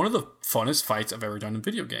 like, one of the funnest fights I've ever done in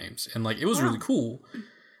video games. And, like, it was really cool.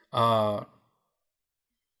 And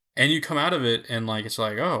you come out of it, and, like, it's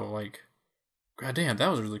like, oh, like, goddamn, that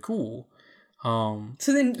was really cool. So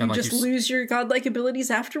then you, like, just lose your godlike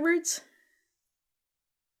abilities afterwards?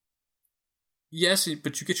 Yes,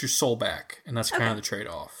 but you get your soul back. And that's kind of the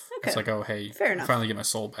trade-off. Okay. It's like, oh, hey, I finally get my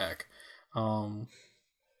soul back. And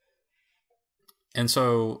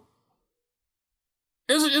so...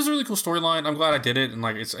 It was a really cool storyline. I'm glad I did it, and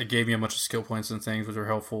like it gave me a bunch of skill points and things, which were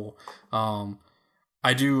helpful. I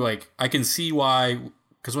can see why,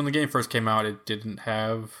 because when the game first came out, it didn't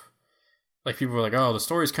have, like, people were like, oh, the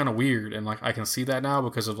story's kind of weird, and like I can see that now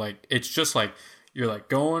because of like it's just like you're like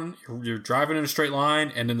going, you're driving in a straight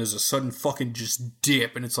line, and then there's a sudden fucking just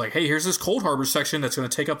dip, and it's like, hey, here's this Cold Harbor section that's going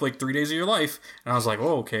to take up like 3 days of your life, and I was like,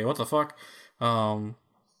 oh, okay, what the fuck, but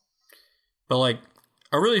like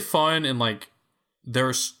a really fun and like.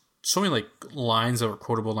 There's so many, like, lines that were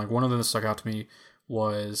quotable. Like, one of them that stuck out to me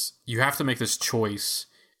was, you have to make this choice,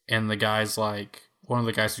 and the guy's like, one of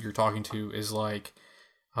the guys that you're talking to is like,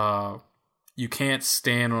 you can't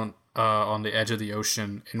stand on the edge of the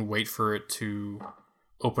ocean and wait for it to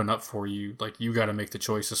open up for you. Like, you gotta make the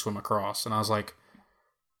choice to swim across. And I was like,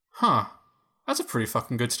 huh, that's a pretty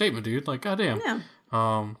fucking good statement, dude. Like, goddamn. Yeah.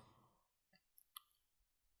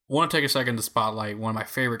 Want to take a second to spotlight one of my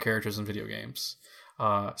favorite characters in video games.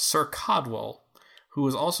 Sir Codwell, who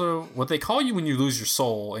is also what they call you when you lose your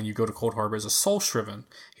soul and you go to Cold Harbor, is a soul shriven.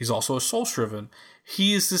 He's also a soul shriven.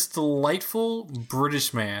 He is this delightful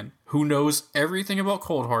British man who knows everything about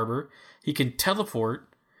Cold Harbor. He can teleport,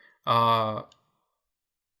 and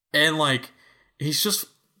like he's just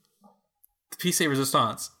the piece de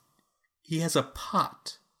resistance. He has a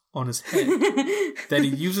pot on his head that he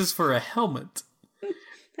uses for a helmet.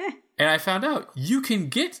 And I found out you can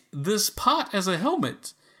get this pot as a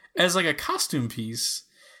helmet, as like a costume piece,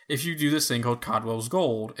 if you do this thing called Codwell's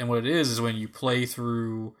Gold. And what it is when you play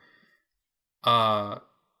through... So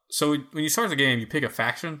when you start the game, you pick a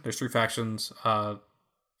faction. There's 3 factions.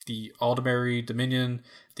 The Aldermary Dominion,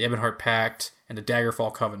 the Ebonheart Pact, and the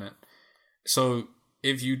Daggerfall Covenant. So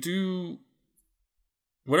if you do...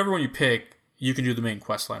 whatever one you pick, you can do the main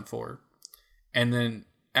quest line for. And then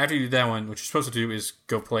after you do that one, what you're supposed to do is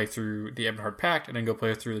go play through the Ebonheart Pact and then go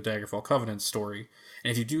play through the Daggerfall Covenant story.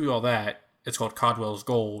 And if you do all that, it's called Codwell's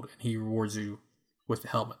Gold, and he rewards you with the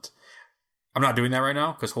helmet. I'm not doing that right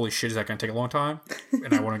now, because holy shit, is that going to take a long time?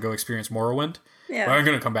 And I want to go experience Morrowind. Yeah. But I'm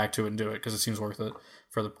going to come back to it and do it, because it seems worth it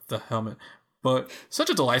for the helmet. But such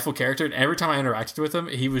a delightful character, and every time I interacted with him,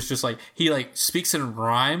 he was just like, he like speaks in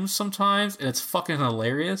rhymes sometimes, and it's fucking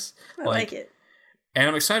hilarious. I like it. And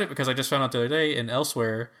I'm excited because I just found out the other day in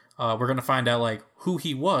Elsewhere, we're going to find out like who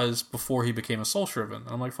he was before he became a Soul Shriven.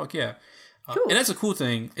 And I'm like, fuck yeah. Cool. And that's a cool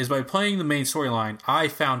thing, is by playing the main storyline, I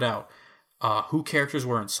found out who characters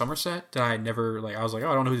were in Somerset that I never, like, I was like,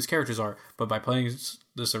 oh, I don't know who these characters are. But by playing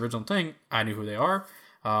this original thing, I knew who they are.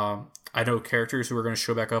 I know characters who are going to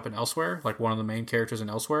show back up in Elsewhere, like one of the main characters in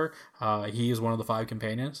Elsewhere. He is one of the 5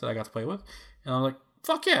 companions that I got to play with. And I'm like,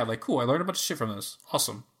 fuck yeah, like, cool, I learned a bunch of shit from this.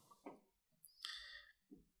 Awesome.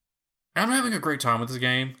 And I'm having a great time with this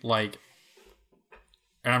game, like,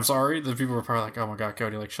 and I'm sorry, the people were probably like, oh my god,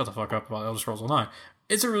 Cody, like, shut the fuck up about Elder Scrolls Online.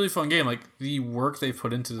 It's a really fun game. Like, the work they've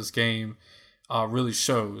put into this game really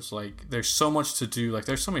shows. Like, there's so much to do. Like,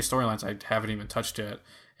 there's so many storylines I haven't even touched yet.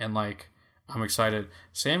 And, like, I'm excited.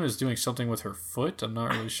 Sam is doing something with her foot. I'm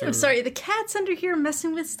not really sure. I'm sorry, the cat's under here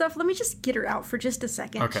messing with stuff. Let me just get her out for just a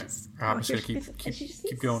second. Okay. I'm just going to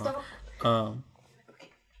keep going on. Okay,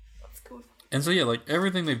 let's go. And so, yeah, like,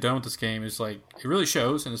 everything they've done with this game is, like, it really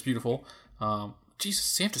shows, and it's beautiful. Jesus,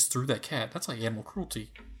 Sam just threw that cat. That's like animal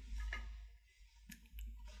cruelty.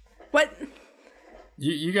 What?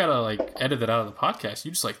 You gotta, like, edit that out of the podcast.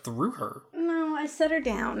 You just, like, threw her. No, I set her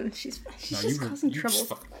down. She's just causing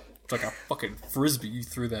trouble. It's like a fucking frisbee you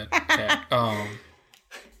threw that cat. But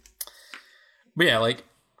yeah, like,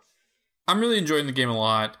 I'm really enjoying the game a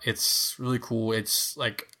lot. It's really cool. It's,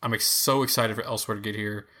 like, I'm so excited for Elsewhere to get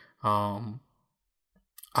here.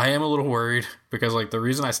 I am a little worried because, like, the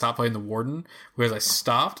reason I stopped playing the Warden was I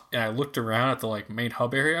stopped and I looked around at the, like, main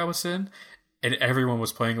hub area I was in, and everyone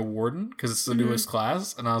was playing a Warden because it's the newest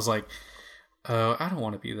class, and I was like, I don't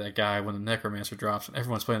want to be that guy when the Necromancer drops and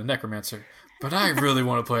everyone's playing the Necromancer, but I really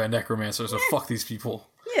want to play a Necromancer, so fuck these people.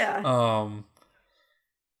 Yeah.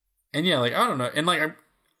 And yeah, like, I don't know, and, like,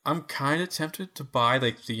 I'm kind of tempted to buy,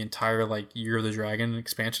 like, the entire, like, Year of the Dragon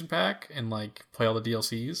expansion pack and, like, play all the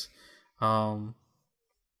DLCs.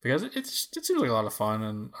 Because it seems like a lot of fun,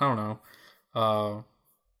 and I don't know.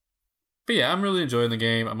 But yeah, I'm really enjoying the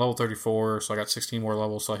game. I'm level 34, so I got 16 more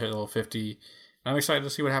levels, so I hit level 50. And I'm excited to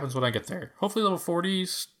see what happens when I get there. Hopefully level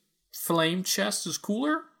 40's flame chest is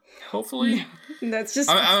cooler. Hopefully. That's just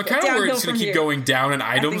I'm kind of worried it's going to keep going down in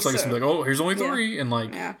items. Like, it's going to be like, oh, here's only 3. And,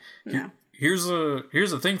 like, here's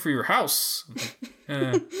a thing for your house.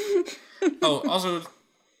 Oh, also...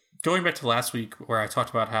 going back to last week where I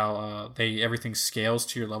talked about how everything scales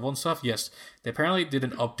to your level and stuff, yes, they apparently did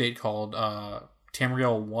an update called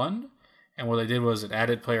Tamriel 1, and what they did was it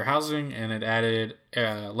added player housing and it added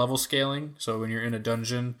level scaling, so when you're in a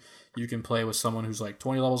dungeon, you can play with someone who's like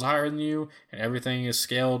 20 levels higher than you, and everything is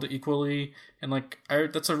scaled equally, and like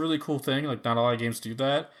that's a really cool thing. Like, not a lot of games do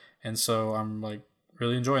that, and so I'm like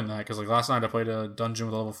really enjoying that, because like last night I played a dungeon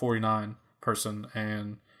with a level 49 person,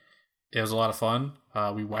 and it was a lot of fun.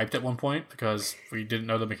 We wiped at one point because we didn't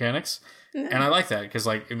know the mechanics. And I like that because,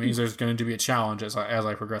 like, it means there's going to be a challenge as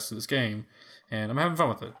I progress through this game. And I'm having fun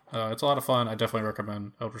with it. It's a lot of fun. I definitely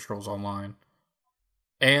recommend Elder Scrolls Online.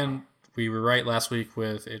 And we were right last week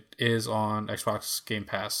with it is on Xbox Game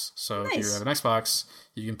Pass. So if you have an Xbox,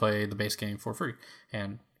 you can play the base game for free.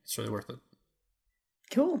 And it's really worth it.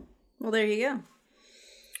 Cool. Well, there you go.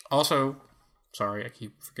 Also, sorry, I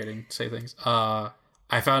keep forgetting to say things.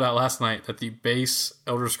 I found out last night that the base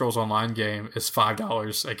Elder Scrolls Online game is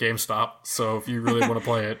 $5 at GameStop. So if you really want to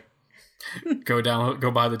play it,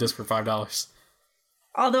 go buy the disc for $5.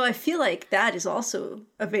 Although I feel like that is also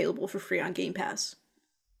available for free on Game Pass.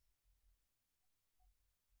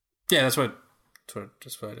 Yeah, that's what I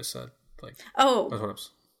just said. Like, oh, that's what I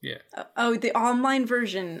was. Yeah. Oh, the online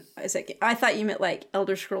version is like, I thought you meant like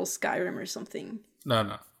Elder Scrolls Skyrim or something.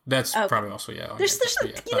 No. That's probably also, yeah. There's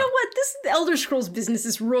you know what? The Elder Scrolls business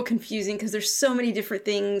is real confusing because there's so many different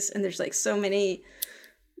things and there's like so many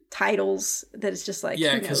titles that it's just like,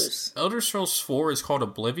 yeah, who because knows? Elder Scrolls 4 is called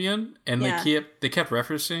Oblivion, and Yeah. they kept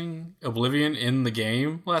referencing Oblivion in the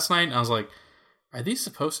game last night, and I was like, are these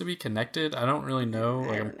supposed to be connected? I don't really know.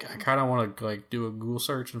 Like, I kind of want to like do a Google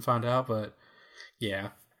search and find out, but yeah.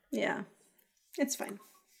 Yeah. It's fine.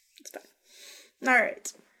 It's fine. All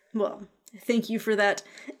right. Well, thank you for that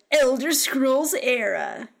Elder Scrolls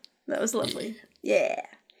era. That was lovely. Yeah.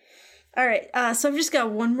 All right. So I've just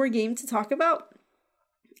got one more game to talk about,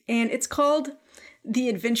 and it's called The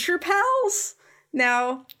Adventure Pals.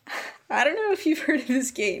 Now, I don't know if you've heard of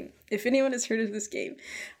this game. If anyone has heard of this game,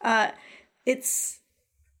 it's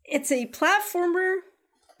a platformer,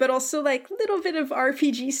 but also like a little bit of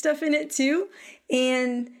RPG stuff in it too,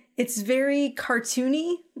 and it's very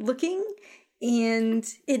cartoony looking, and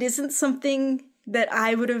it isn't something that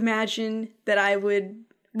I would imagine that I would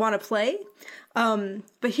want to play.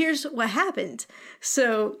 But here's what happened.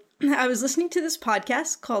 So I was listening to this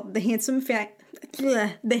podcast called the Handsome Phantom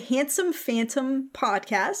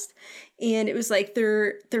podcast, and it was like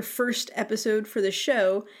their first episode for the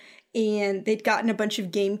show, and they'd gotten a bunch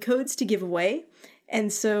of game codes to give away,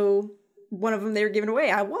 and so one of them they were giving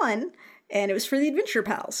away, I won, and it was for the Adventure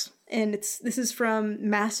Pals. And this is from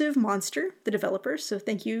Massive Monster, the developer, so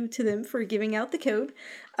thank you to them for giving out the code.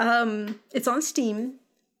 It's on Steam.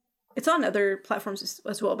 It's on other platforms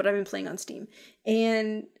as well, but I've been playing on Steam.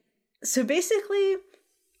 And so basically,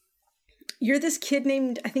 you're this kid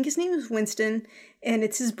named, I think his name is Winston, and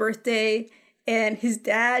it's his birthday, and his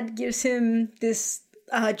dad gives him this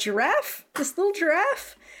giraffe, this little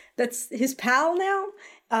giraffe that's his pal now.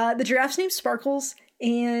 The giraffe's named Sparkles,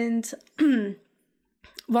 and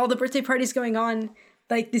while the birthday party's going on,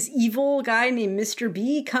 like this evil guy named Mr.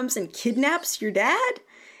 B comes and kidnaps your dad.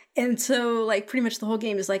 And so like pretty much the whole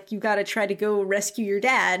game is like you got to try to go rescue your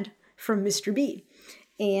dad from Mr. B.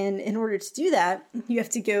 And in order to do that, you have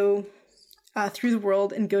to go through the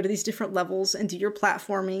world and go to these different levels and do your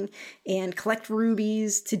platforming and collect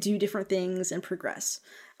rubies to do different things and progress.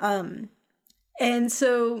 And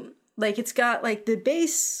so like it's got like the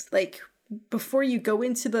base, like before you go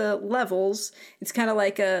into the levels, it's kind of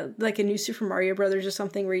like a new Super Mario Brothers or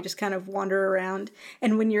something where you just kind of wander around.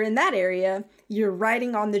 And when you're in that area, you're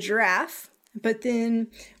riding on the giraffe. But then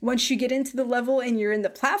once you get into the level and you're in the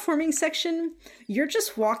platforming section, you're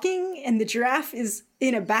just walking and the giraffe is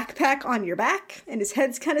in a backpack on your back and his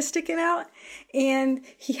head's kind of sticking out. And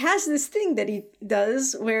he has this thing that he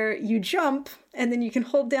does where you jump and then you can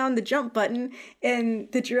hold down the jump button and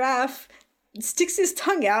the giraffe sticks his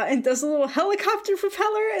tongue out and does a little helicopter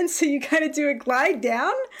propeller, and so you kind of do a glide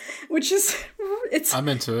down, which is I'm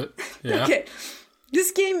into it. Yeah. Okay.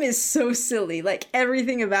 This game is so silly. Like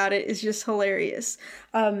everything about it is just hilarious.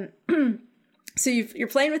 So you're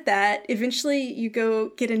playing with that. Eventually you go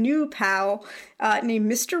get a new pal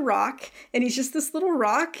named Mr. Rock, and he's just this little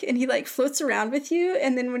rock, and he like floats around with you,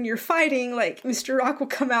 and then when you're fighting, like Mr. Rock will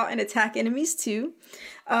come out and attack enemies too.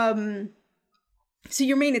 So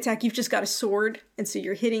your main attack, you've just got a sword, and so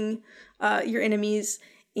you're hitting your enemies,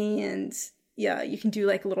 and yeah, you can do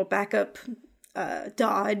like a little backup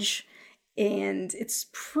dodge, and it's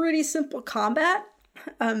pretty simple combat.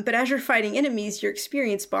 But as you're fighting enemies, your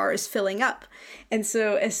experience bar is filling up, and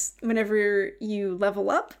so whenever you level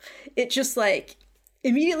up, it just like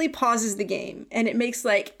immediately pauses the game, and it makes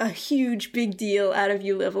like a huge big deal out of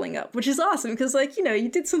you leveling up, which is awesome because like, you know, you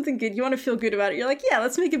did something good, you want to feel good about it, you're like, yeah,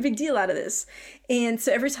 let's make a big deal out of this. And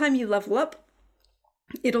so every time you level up,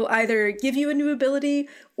 it'll either give you a new ability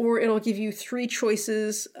or it'll give you 3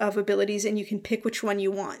 choices of abilities, and you can pick which one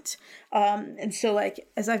you want. And so like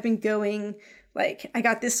as I've been going, like I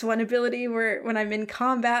got this one ability where when I'm in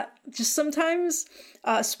combat, just sometimes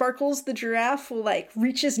Sparkles the giraffe will like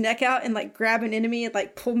reach his neck out and like grab an enemy and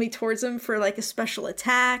like pull me towards him for like a special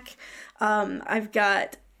attack. I've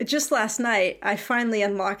got, just last night, I finally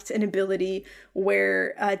unlocked an ability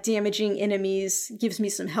where damaging enemies gives me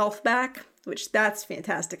some health back, which that's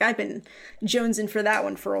fantastic. I've been jonesing for that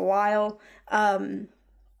one for a while.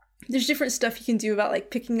 There's different stuff you can do about like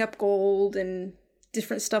picking up gold and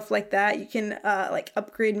different stuff like that. You can like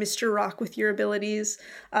upgrade Mr. Rock with your abilities,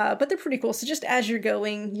 but they're pretty cool. So just as you're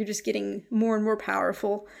going, you're just getting more and more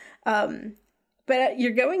powerful. But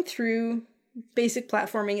you're going through basic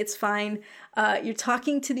platforming. It's fine. You're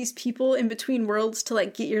talking to these people in between worlds to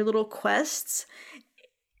like get your little quests.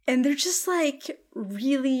 And they're just like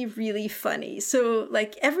really, really funny. So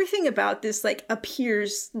like everything about this like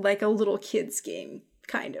appears like a little kid's game,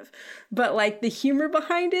 kind of, but like the humor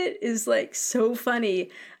behind it is like so funny.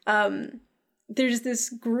 There's this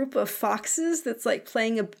group of foxes that's like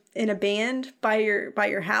playing in a band by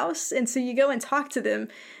your house, and so you go and talk to them,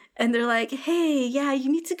 and they're like, hey, yeah, you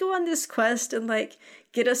need to go on this quest and like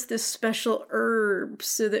get us this special herb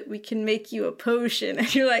so that we can make you a potion.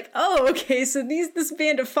 And you're like, oh, okay, so this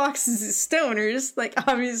band of foxes is stoners, like,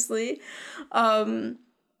 obviously.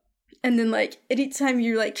 And then, like, anytime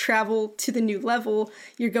you, like, travel to the new level,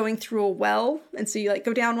 you're going through a well. And so you, like,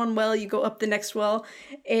 go down one well, you go up the next well,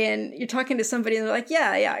 and you're talking to somebody, and they're like,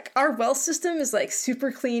 yeah, our well system is, like,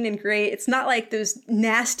 super clean and great. It's not like those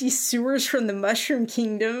nasty sewers from the Mushroom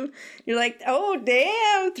Kingdom. You're like, oh,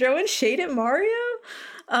 damn, throwing shade at Mario?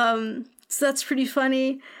 So that's pretty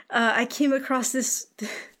funny. I came across this...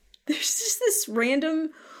 There's just this random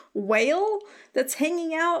whale that's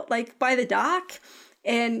hanging out, like, by the dock.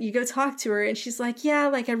 And you go talk to her, and she's like, yeah,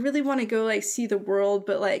 like, I really want to go, like, see the world,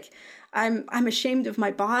 but, like, I'm ashamed of my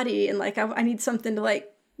body, and, like, I need something to,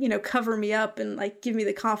 like, you know, cover me up and, like, give me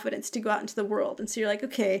the confidence to go out into the world. And so you're like,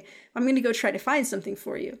 okay, I'm going to go try to find something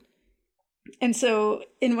for you. And so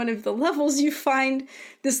in one of the levels, you find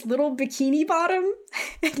this little bikini bottom,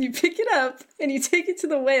 and you pick it up, and you take it to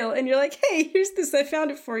the whale, and you're like, hey, here's this, I found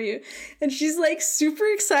it for you. And she's, like, super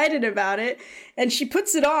excited about it, and she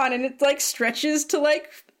puts it on, and it, like, stretches to, like,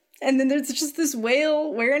 and then there's just this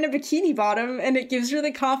whale wearing a bikini bottom, and it gives her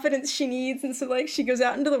the confidence she needs, and so, like, she goes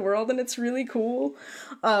out into the world, and it's really cool.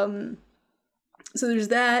 So there's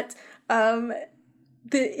that.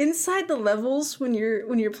 The inside the levels, when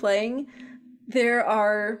you're playing,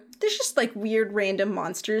 there's just, like, weird random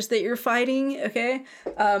monsters that you're fighting, okay?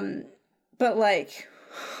 But, like,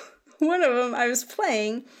 one of them, I was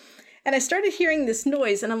playing, and I started hearing this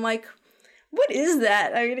noise, and I'm like, what is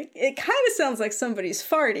that? I mean, it kind of sounds like somebody's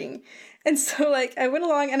farting. And so, like, I went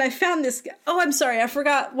along, and I found this... Oh, I'm sorry, I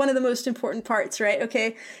forgot one of the most important parts, right?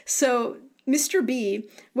 Okay, so... Mr. B,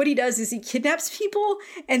 what he does is he kidnaps people,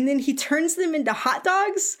 and then he turns them into hot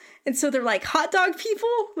dogs. And so they're like hot dog people,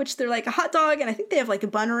 which they're like a hot dog, and I think they have like a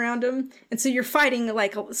bun around them. And so you're fighting,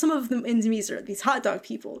 like, some of them enemies are these hot dog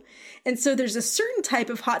people. And so there's a certain type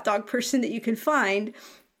of hot dog person that you can find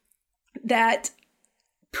that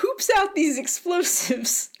poops out these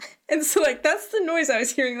explosives. And so, like, that's the noise I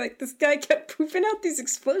was hearing. Like, this guy kept pooping out these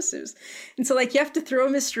explosives. And so, like, you have to throw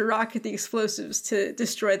Mr. Rock at the explosives to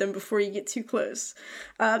destroy them before you get too close.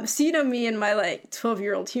 So, you know, me and my, like,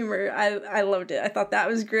 12-year-old humor, I loved it. I thought that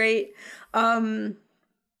was great.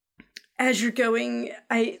 As you're going,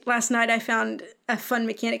 last night I found a fun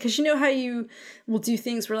mechanic, because you know how you will do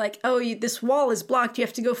things where, like, oh, this wall is blocked, you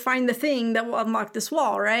have to go find the thing that will unlock this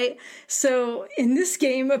wall, right? So in this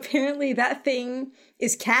game, apparently that thing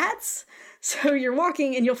is cats. So you're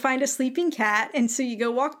walking and you'll find a sleeping cat, and so you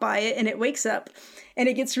go walk by it, and it wakes up, and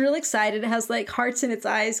it gets real excited. It has, like, hearts in its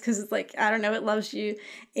eyes, because it's like, I don't know, it loves you.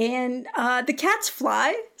 And the cats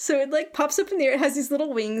fly, so it, like, pops up in the air. It has these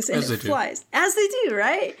little wings, and it flies. As they do,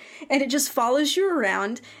 right? And it just follows you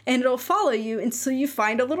around, and it'll follow you until you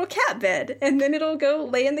find a little cat bed, and then it'll go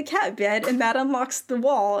lay in the cat bed, and that unlocks the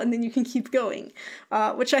wall, and then you can keep going,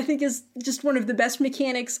 which I think is just one of the best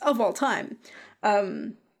mechanics of all time.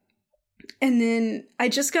 And then I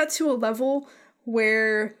just got to a level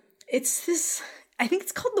where it's this, I think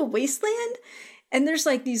it's called the Wasteland, and there's,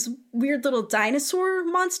 like, these weird little dinosaur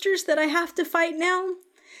monsters that I have to fight now.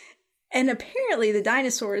 And apparently the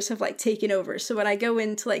dinosaurs have, like, taken over. So when I go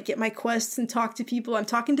in to, like, get my quests and talk to people, I'm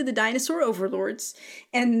talking to the dinosaur overlords.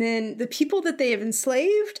 And then the people that they have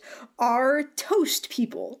enslaved are toast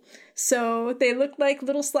people. So they look like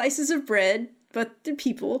little slices of bread, but they're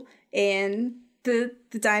people. And the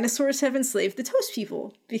dinosaurs have enslaved the toast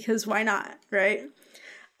people, because why not, right?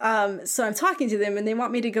 So I'm talking to them, and they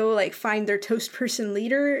want me to go, like, find their toast person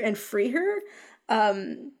leader and free her.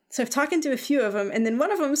 So I've talking to a few of them, and then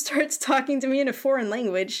one of them starts talking to me in a foreign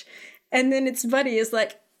language, and then its buddy is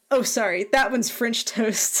like, oh, sorry, that one's French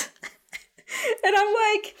toast. And I'm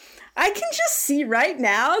like, I can just see right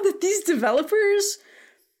now that these developers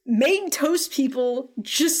made toast people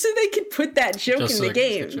just so they could put that joke in the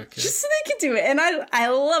game. Just so they could do it. And I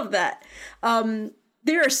love that.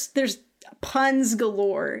 There's puns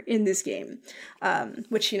galore in this game,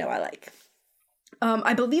 which, you know, I like.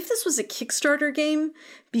 I believe this was a Kickstarter game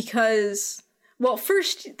because, well,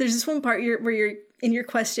 first there's this one part where you're in your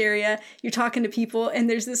quest area, you're talking to people, and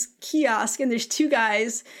there's this kiosk, and there's two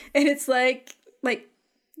guys, and it's like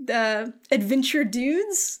the adventure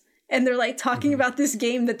dudes. and they're like talking about this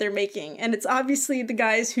game that they're making, and it's obviously the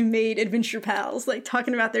guys who made Adventure Pals like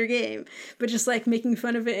talking about their game, but just like making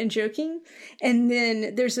fun of it and joking. And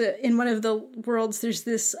then there's in one of the worlds there's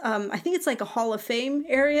this I think it's like a Hall of Fame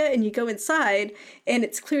area, and you go inside and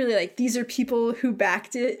it's clearly like these are people who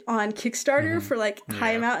backed it on Kickstarter for like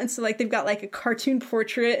high amount, and so like they've got like a cartoon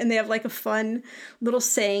portrait and they have like a fun little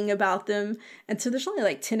saying about them, and so there's only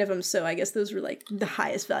like 10 of them, so I guess those were like the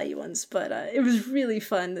highest value ones, but it was really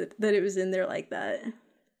fun that it was in there like that.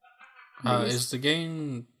 Is the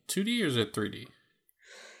game 2D or is it 3D?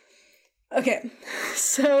 Okay,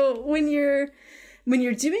 so when you're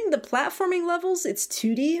doing the platforming levels, it's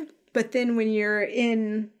 2D, but then when you're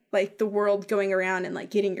in like the world going around and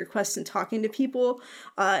like getting your quests and talking to people,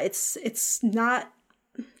 it's not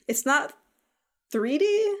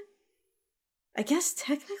 3D. I guess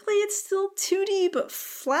technically it's still 2D, but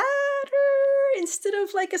flatter instead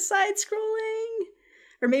of like a side scrolling.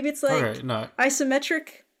 Or maybe it's like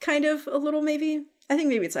isometric kind of a little, maybe. I think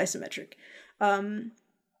maybe it's isometric.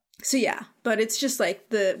 So yeah, but it's just like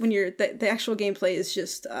the actual gameplay is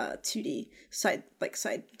just 2D side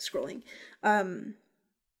scrolling.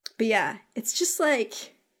 But yeah, it's just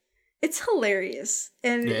like, it's hilarious,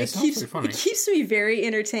 and it keeps me very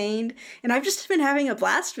entertained, and I've just been having a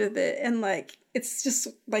blast with it. And like, it's just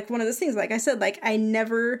like one of those things, like I said, like I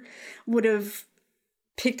never would have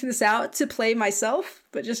picked this out to play myself,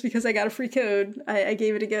 but just because I got a free code, I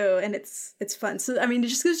gave it a go, and it's fun. So I mean, it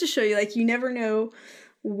just goes to show you, like, you never know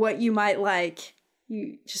what you might like.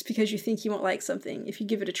 You just because you think you won't like something, if you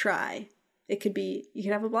give it a try, you could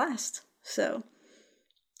have a blast. So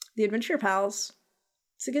the Adventure Pals,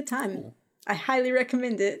 it's a good time. Cool. I highly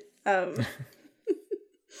recommend it. All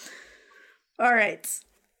right.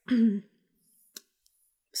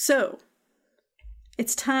 So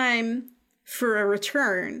it's time for a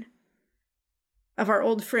return of our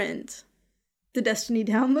old friend, the Destiny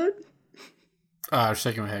download. I was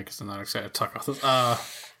shaking my head because I'm not excited to talk about this.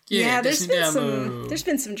 There's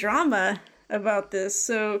been some drama about this.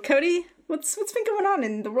 So Cody, what's been going on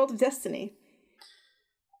in the world of Destiny?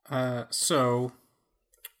 So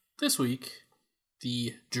this week,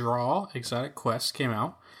 the Draw Exotic Quest came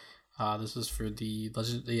out. This is for the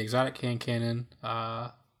Exotic Canon,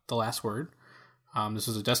 The Last Word. This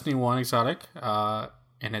is a Destiny 1 exotic,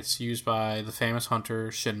 and it's used by the famous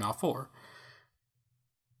hunter Shin Malphur.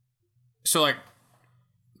 So, like,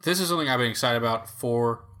 this is something I've been excited about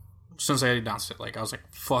since I announced it. Like, I was like,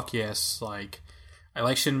 fuck yes. Like, I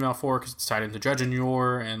like Shin Malphur because it's tied into Dredge and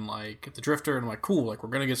Yor and, like, the Drifter. And I'm like, cool. Like, we're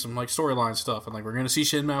going to get some, like, storyline stuff. And, like, we're going to see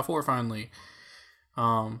Shin Malphur finally.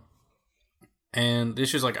 And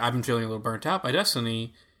it's just, like, I've been feeling a little burnt out by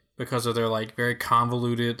Destiny because of their, like, very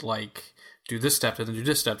convoluted, like, do this step and then do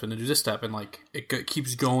this step and then do this step. And, like, it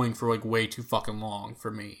keeps going for, like, way too fucking long for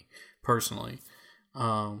me, personally.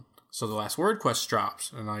 So the Last Word quest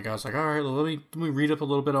drops, and like I was like, all right, let me read up a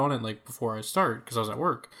little bit on it, like, before I start, because I was at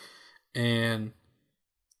work, and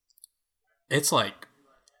it's like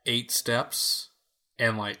 8 steps,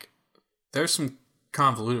 and like there's some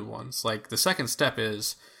convoluted ones. Like, the second step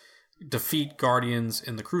is defeat Guardians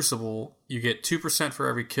in the Crucible. You get 2% for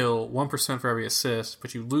every kill, 1% for every assist,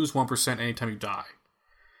 but you lose 1% anytime you die.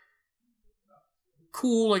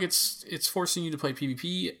 Cool, like it's forcing you to play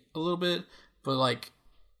PvP a little bit, but like,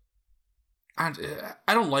 I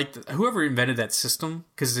don't like whoever invented that system,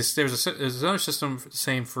 because there's another system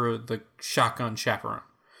same for the Shotgun Chaperone.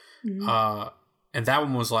 Mm-hmm. And that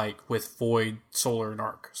one was like with Void, Solar, and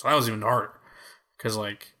Arc. So that was even harder, because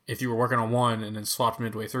like if you were working on one and then swapped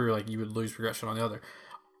midway through, like you would lose progression on the other.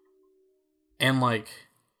 And like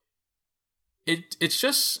it's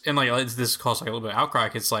just, and like this caused like a little bit of outcry.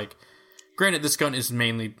 It's like, granted, this gun is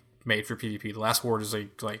mainly made for PvP. The Last Word is a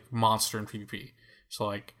like monster in PvP. So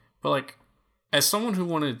like, but like, as someone who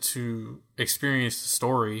wanted to experience the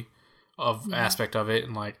story of aspect of it,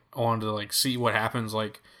 and like I wanted to like see what happens,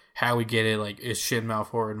 like how we get it, like is Shin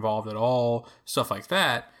Malphur involved at all, stuff like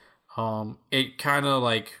that. It kind of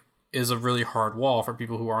like is a really hard wall for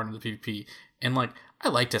people who aren't into PvP. And like, I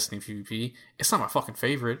like Destiny PvP. It's not my fucking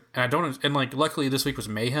favorite, and I don't. And like, luckily this week was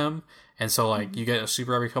Mayhem, and so like you get a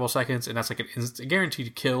super every couple seconds, and that's like a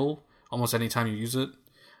guaranteed kill almost any time you use it.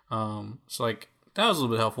 So like that was a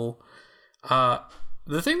little bit helpful.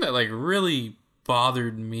 The thing that like really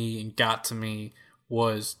bothered me and got to me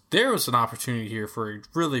was there was an opportunity here for a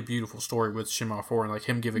really beautiful story with Shin Malphur and like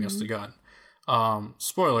him giving us the gun.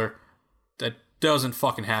 Spoiler, that doesn't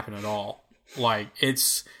fucking happen at all. Like,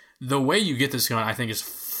 it's the way you get this gun, I think, is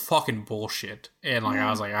fucking bullshit. And like I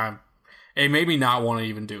was like, it made me not want to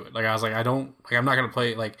even do it. Like, I was like, I'm not gonna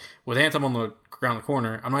play, like, with Anthem around the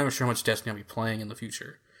corner. I'm not even sure how much Destiny I'll be playing in the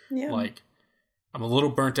future. Yeah. Like, I'm a little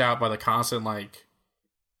burnt out by the constant, like,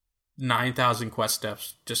 9,000 quest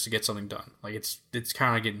steps just to get something done. Like, it's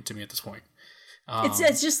kind of getting to me at this point.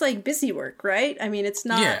 It's just like busy work, right? I mean, it's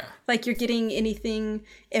not like you're getting anything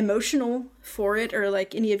emotional for it or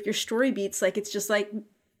like any of your story beats. Like, it's just like,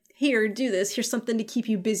 here, do this. Here's something to keep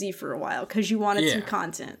you busy for a while because you wanted some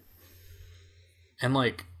content. And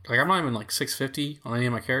like I'm not even like 650 on any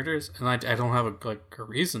of my characters, and I don't have a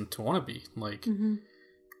reason to want to be like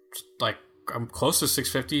like I'm close to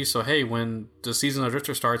 650. So hey, when the season of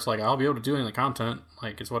Drifter starts, like I'll be able to do any of the content.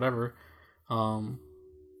 Like it's whatever.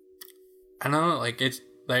 I don't know, like it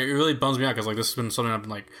really bums me out because like this has been something I've been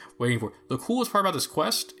like waiting for. The coolest part about this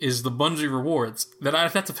quest is the Bungie rewards that I'd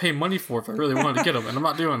have to pay money for if I really wanted to get them, and I'm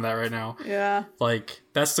not doing that right now. Yeah, like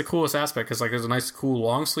that's the coolest aspect because like there's a nice cool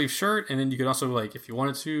long sleeve shirt, and then you can also like if you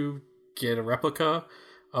wanted to get a replica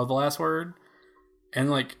of the last word, and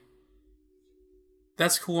like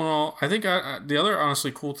that's cool and all. I think the other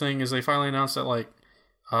honestly cool thing is they finally announced that like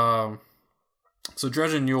so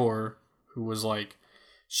Dredgen Yor, who was like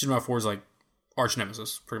Shinra 4's like arch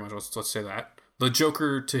nemesis, pretty much. Let's say that the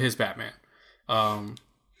Joker to his Batman, had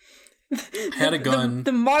a gun.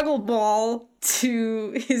 The Moggle Ball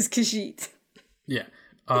to his Khajiit. Yeah,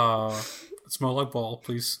 it's more like Ball.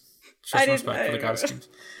 Please show some respect for the goddess teams.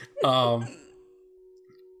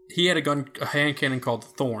 He had a hand cannon called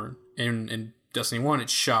Thorn. In Destiny 1, it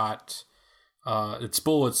shot. Its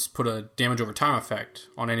bullets put a damage over time effect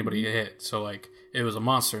on anybody it hit. So like it was a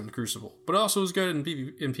monster in the Crucible, but it also was good in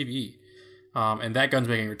PvE. And that gun's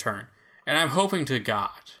making a return. And I'm hoping to God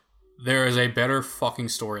there is a better fucking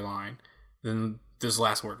storyline than this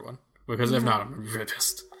last word one. Because if not, I'm going to be really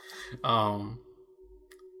pissed. So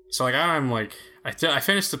like I'm like I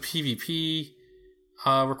finished the PvP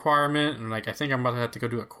requirement, and like I think I'm about to have to go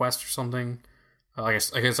do a quest or something. I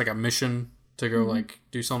guess like a mission to go like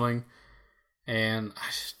do something. And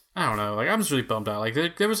I don't know. Like I'm just really bummed out.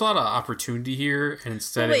 Like there was a lot of opportunity here, and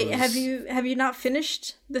instead have you not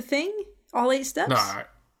finished the thing? All 8 steps?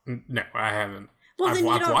 No, I haven't. Well, I've then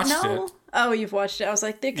you don't watched know. it. Oh, you've watched it. I was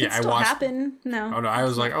like, there could still happen. No. Oh no, I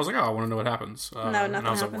was like, oh, I want to know what happens. No, nothing and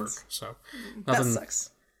I was happens. At work, so That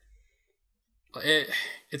sucks.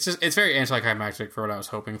 It's very anticlimactic for what I was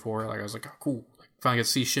hoping for. Like I was like, oh, cool. Like finally get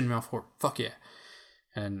to see Shinra 4. Fuck yeah.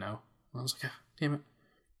 And no, I was like, ah, damn it.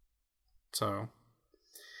 So.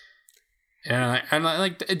 And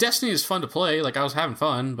like Destiny is fun to play. Like I was having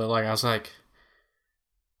fun, but like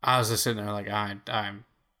I was just sitting there like I'm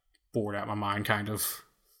bored out of my mind, kind of.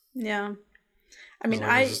 Yeah, I mean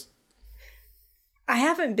I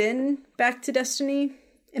haven't been back to Destiny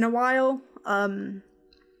in a while.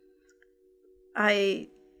 I've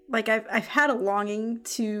had a longing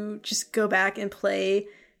to just go back and play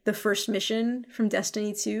the first mission from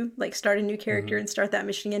Destiny 2, like start a new character and start that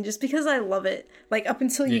mission again, just because I love it. Like up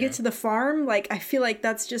until you get to the farm, like I feel like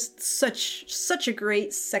that's just such a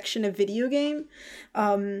great section of video game.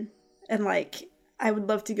 And like I would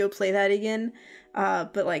love to go play that again.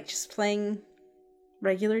 But like just playing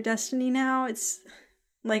regular Destiny now, it's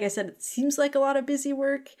like I said, it seems like a lot of busy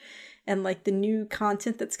work. And like the new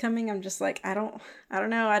content that's coming, I'm just like I don't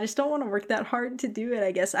know. I just don't want to work that hard to do it,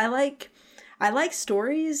 I guess. I like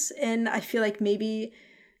stories, and I feel like maybe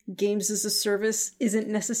games as a service isn't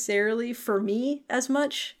necessarily for me as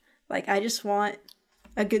much. Like, I just want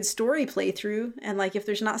a good story playthrough, and like, if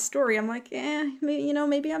there's not story, I'm like,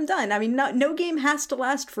 maybe I'm done. I mean, no game has to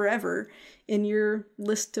last forever in your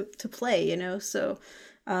list to play, so,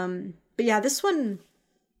 but yeah, this one,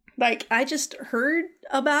 like, I just heard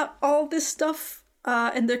about all this stuff,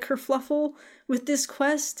 and the kerfluffle with this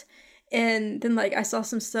quest. And then, like, I saw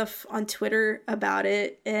some stuff on Twitter about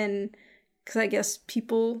it, and because I guess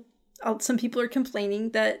some people are complaining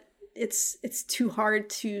that it's too hard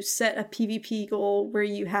to set a PvP goal where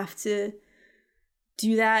you have to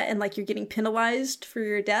do that, and like you're getting penalized for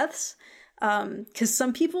your deaths. Because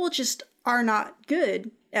some people just are not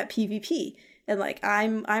good at PvP, and like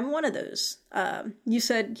I'm one of those. You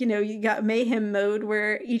said you got mayhem mode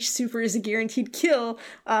where each super is a guaranteed kill.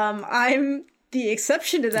 I'm the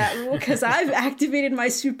exception to that rule because I've activated my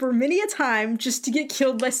super many a time just to get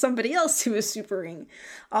killed by somebody else who is supering.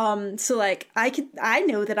 So like I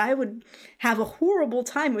know that I would have a horrible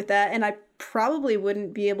time with that, and I probably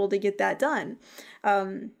wouldn't be able to get that done.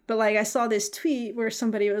 But like I saw this tweet where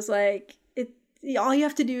somebody was like, all you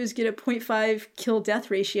have to do is get a 0.5 kill death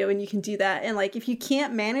ratio and you can do that. And like if you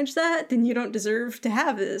can't manage that, then you don't deserve to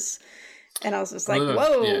have this. And I was just like,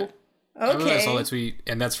 whoa. Yeah. Okay. I saw that tweet,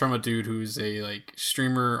 and that's from a dude who's a like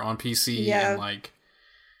streamer on PC, and like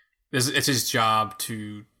it's his job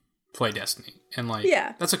to play Destiny. And like,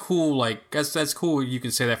 yeah, that's a cool, like, that's cool. You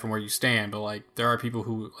can say that from where you stand, but like, there are people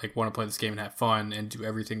who like want to play this game and have fun and do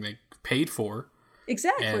everything they paid for.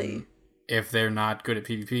 Exactly. And if they're not good at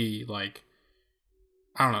PvP, like,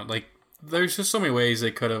 I don't know, like, there's just so many ways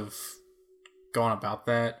they could have gone about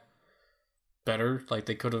that better. Like,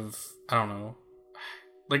 they could have, I don't know,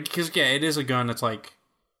 like, because yeah, it is a gun that's like,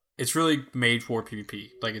 it's really made for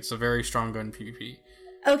PvP. Like, it's a very strong gun in PvP.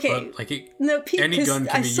 Okay. But, like, any gun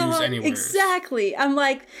can be used anywhere. Exactly. I'm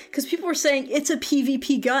like, because people were saying it's a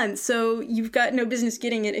PvP gun, so you've got no business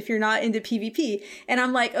getting it if you're not into PvP. And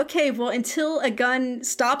I'm like, okay, well, until a gun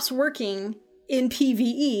stops working in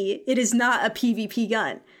PvE, it is not a PvP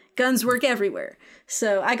gun. Guns work everywhere.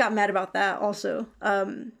 So I got mad about that also.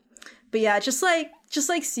 But yeah, just like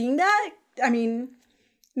seeing that, I mean,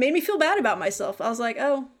 made me feel bad about myself. I was like,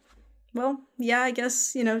 oh, well, yeah, I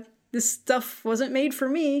guess, this stuff wasn't made for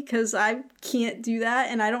me because I can't do that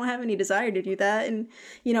and I don't have any desire to do that. And,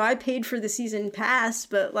 I paid for the season pass,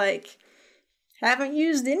 but like, haven't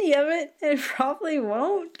used any of it and probably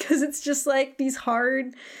won't because it's just like these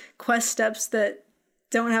hard quest steps that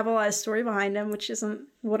don't have a lot of story behind them, which isn't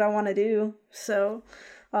what I want to do. So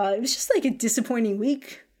it was just like a disappointing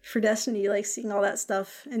week for Destiny, like seeing all that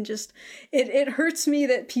stuff and just, it hurts me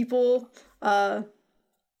that people,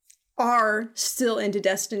 are still into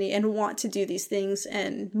Destiny and want to do these things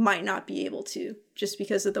and might not be able to just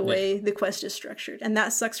because of the way the quest is structured. And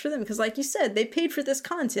that sucks for them because like you said, they paid for this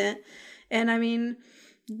content. And I mean,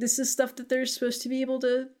 this is stuff that they're supposed to be able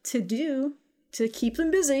to do to keep them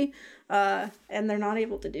busy. And they're not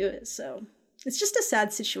able to do it. So it's just a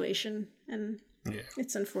sad situation and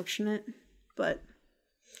it's unfortunate, but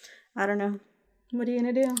I don't know. What are you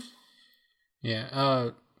going to do?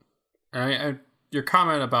 Yeah. Your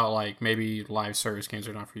comment about like maybe live service games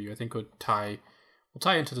are not for you, I think we'll tie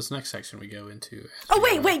into this next section we go into.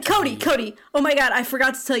 Oh wait, Cody. Oh my God, I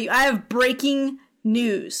forgot to tell you. I have breaking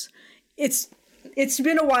news. It's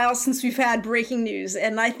been a while since we've had breaking news,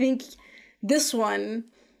 and I think this one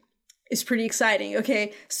is pretty exciting.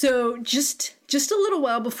 Okay, so just a little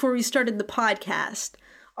while before we started the podcast,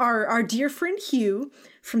 our dear friend Hugh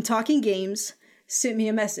from Talking Games sent me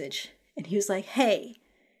a message, and he was like, "Hey,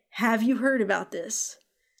 have you heard about this?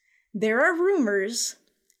 There are rumors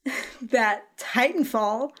that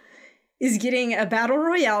Titanfall is getting a Battle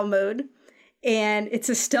Royale mode, and it's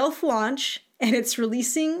a stealth launch, and it's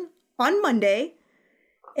releasing on Monday,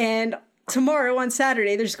 and tomorrow on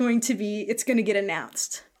Saturday, it's going to get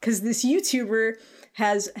announced, because this YouTuber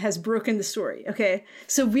has broken the story, okay?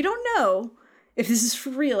 So we don't know if this is for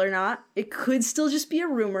real or not. It could still just be a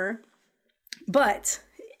rumor, but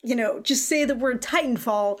just say the word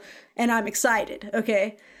Titanfall and I'm excited,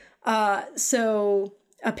 okay? So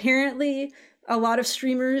apparently a lot of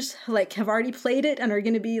streamers like have already played it and are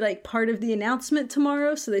going to be like part of the announcement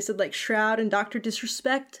tomorrow. So they said like Shroud and Dr.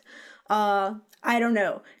 Disrespect. I don't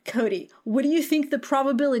know. Cody, what do you think the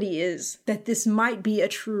probability is that this might be a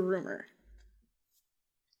true rumor?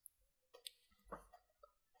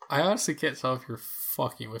 I honestly can't tell if you're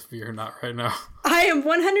fucking with me or not right now. I am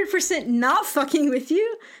 100% not fucking with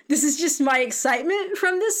you. This is just my excitement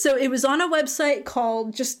from this. So it was on a website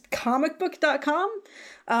called just comicbook.com.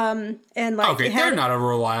 And like, okay, they're not a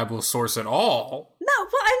reliable source at all. No,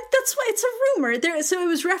 well, that's why it's a rumor. So it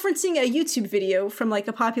was referencing a YouTube video from like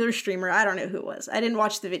a popular streamer. I don't know who it was. I didn't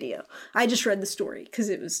watch the video. I just read the story because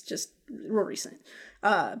it was just real recent.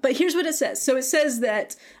 But here's what it says. So it says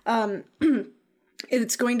that,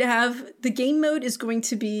 it's going to have, the game mode is going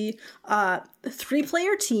to be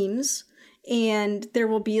 3-player teams, and there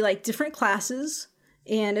will be like different classes,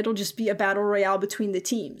 and it'll just be a battle royale between the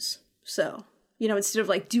teams. So, instead of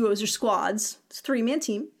like duos or squads, it's a 3-man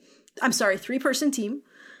team. I'm sorry, 3-person team.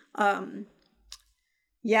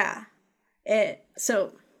 Yeah.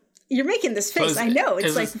 So you're making this face. I know.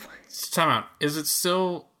 It's like... Time out. Is it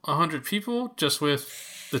still 100 people just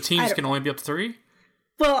with the teams can only be up to 3?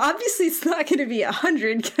 Well, obviously it's not going to be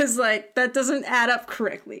 100 because like that doesn't add up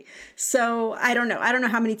correctly. So I don't know. I don't know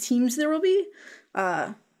how many teams there will be,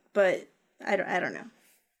 but I don't know.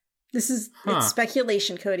 This is it's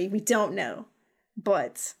speculation, Cody. We don't know,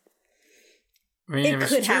 but I mean, if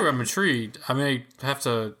it's true, happen. I'm intrigued. I may have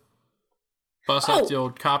to bust out the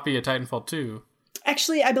old copy of Titanfall 2.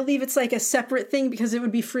 Actually, I believe it's like a separate thing because it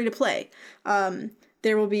would be free to play.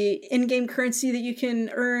 There will be in-game currency that you can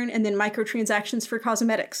earn, and then microtransactions for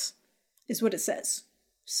cosmetics, is what it says.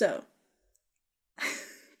 So.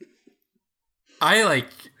 I like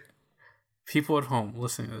people at home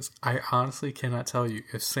listening to this. I honestly cannot tell you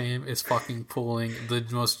if Sam is fucking pulling the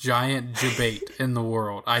most giant debate in the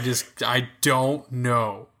world. I don't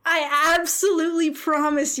know. I absolutely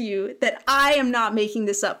promise you that I am not making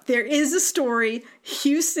this up. There is a story.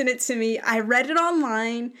 Hugh sent it to me. I read it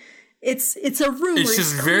online. It's a rumor. It's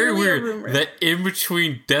just very weird that in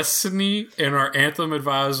between Destiny and our Anthem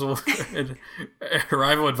advisor and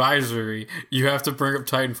Arrival advisory, you have to bring up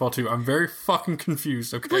Titanfall 2. I'm very fucking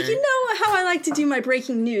confused. Okay. Well, you know how I like to do my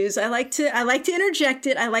breaking news. I like to interject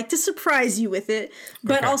it. I like to surprise you with it,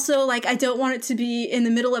 but also like I don't want it to be in the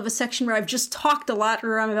middle of a section where I've just talked a lot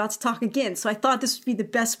or I'm about to talk again. So I thought this would be the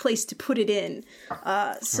best place to put it in.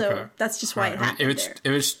 That's just why it happened.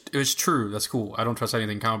 If it's true, that's cool. I don't trust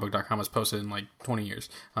anything comicbook.com has posted in like 20 years.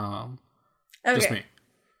 Just me.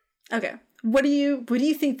 Okay. What do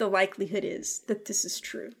you think the likelihood is that this is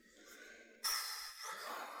true?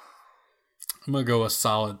 I'm gonna go a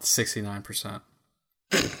solid 69%.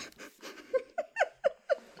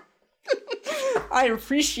 I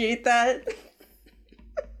appreciate that.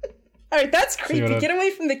 All right, that's creepy. Get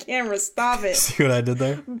away from the camera. Stop it. See what I did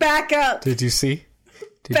there? Back up. Did you see?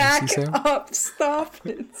 Back up. Stop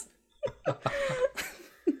it.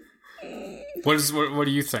 What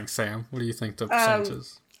do you think, Sam? What do you think the percentage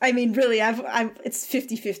is? I mean, really, it's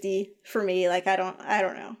 50-50 for me. Like, I don't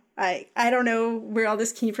know. I don't know where all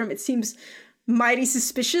this came from. It seems mighty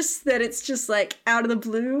suspicious that it's just like out of the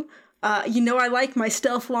blue. I like my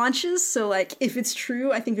stealth launches, so like if it's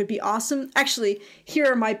true, I think it would be awesome. Actually,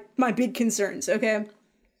 here are my big concerns. Okay,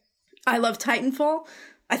 I love Titanfall.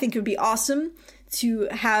 I think it would be awesome to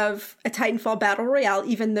have a Titanfall battle royale,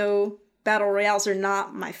 even though battle royales are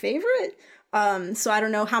not my favorite. So I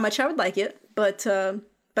don't know how much I would like it, but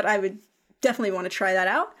I would definitely want to try that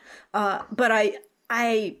out. But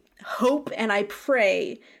I hope and I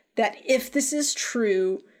pray that if this is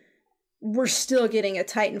true, we're still getting a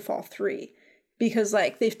Titanfall 3. Because,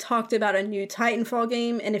 like, they've talked about a new Titanfall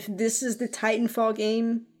game, and if this is the Titanfall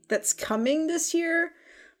game that's coming this year,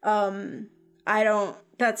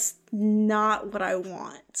 that's not what I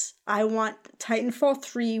want. I want Titanfall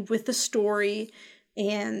 3 with a story,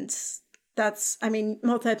 and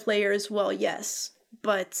multiplayer as well, yes.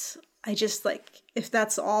 But I just, like, if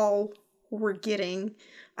that's all we're getting,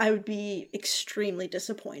 I would be extremely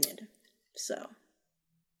disappointed. So.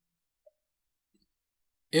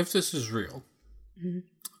 If this is real,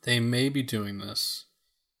 they may be doing this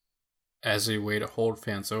as a way to hold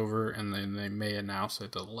fans over, and then they may announce a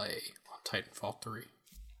delay on Titanfall 3.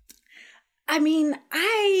 I mean,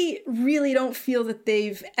 I really don't feel that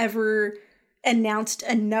they've ever announced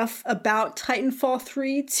enough about Titanfall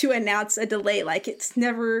 3 to announce a delay. Like, it's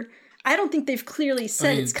never... I don't think they've clearly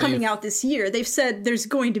said it's coming out this year. They've said there's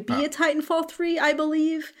going to be a Titanfall 3, I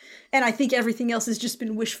believe, and I think everything else has just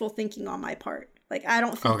been wishful thinking on my part. Like, I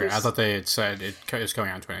don't think I thought they had said it's going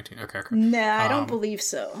out in 2019. Okay. Nah, I don't believe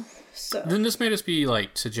so. Then this may just be,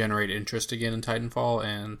 like, to generate interest again in Titanfall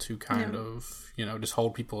and to kind of, just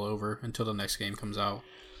hold people over until the next game comes out.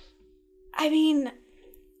 I mean,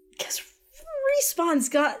 because Respawn's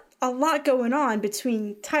got a lot going on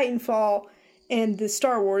between Titanfall and the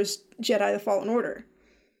Star Wars Jedi: The Fallen Order.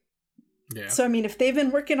 Yeah. So, I mean, if they've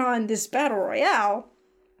been working on this Battle Royale...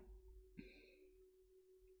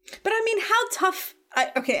 But, I mean, how tough...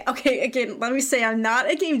 Okay, again, let me say I'm not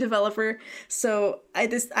a game developer, so I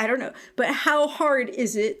don't know. But how hard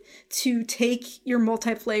is it to take your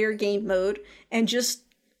multiplayer game mode and just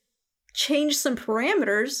change some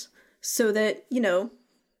parameters so that,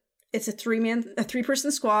 it's a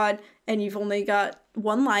three-person squad, and you've only got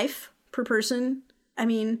one life per person? I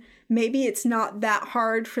mean, maybe it's not that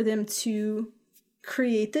hard for them to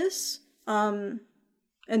create this, and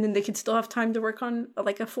then they could still have time to work on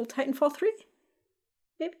like a full Titanfall 3?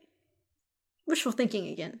 Maybe. Wishful thinking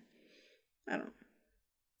again. I don't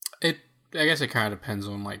know. I guess it kind of depends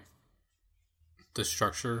on like the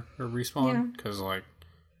structure of Respawn, because like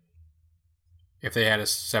if they had a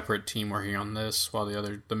separate team working on this while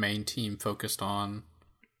the main team focused on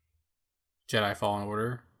Jedi Fallen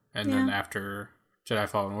Order, and then after Jedi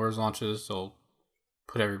Fallen Order launches, they'll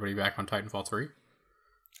put everybody back on Titanfall 3.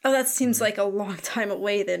 Oh, that seems like a long time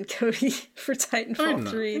away then, Cody, for Titanfall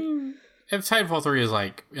 3. If Titanfall 3 is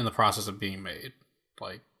like in the process of being made,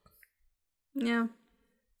 like... Yeah.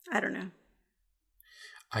 I don't know.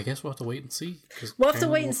 I guess we'll have to wait and see. We'll have to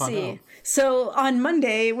wait and see. So on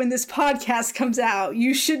Monday, when this podcast comes out,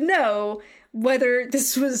 you should know whether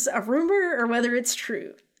this was a rumor or whether it's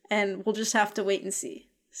true. And we'll just have to wait and see.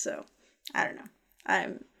 So, I don't know.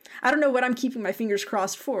 I don't know what I'm keeping my fingers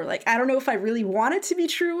crossed for. Like, I don't know if I really want it to be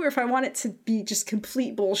true or if I want it to be just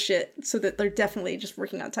complete bullshit so that they're definitely just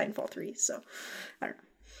working on Titanfall 3. So, I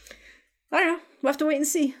don't know. We'll have to wait and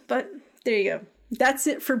see. But there you go. That's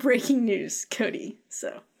it for breaking news, Cody.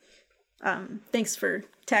 So, Thanks for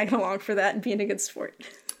tagging along for that and being a good sport.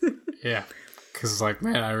 Yeah, because it's like,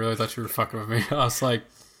 man, I really thought you were fucking with me. I was like,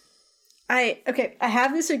 I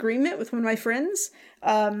have this agreement with one of my friends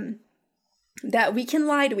that we can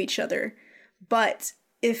lie to each other, but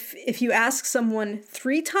if you ask someone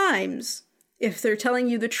 3 times if they're telling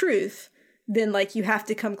you the truth, then like you have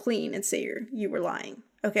to come clean and say you were lying.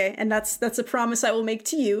 Okay, and that's a promise I will make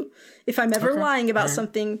to you. If I'm ever lying about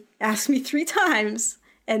something, ask me 3 times,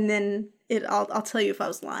 and then I'll tell you if I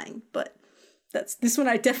was lying. But this one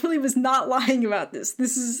I definitely was not lying about this.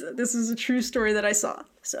 This is a true story that I saw.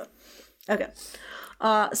 So, okay.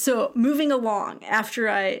 So moving along, after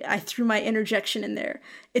I threw my interjection in there,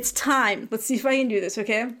 it's time. Let's see if I can do this,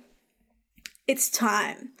 okay? It's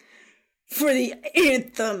time for the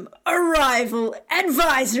Anthem Arrival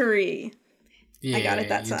Advisory. Yeah, I got it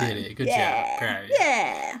that time. You did it. Good job. Great.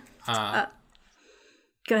 Yeah.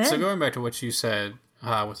 Go ahead. So going back to what you said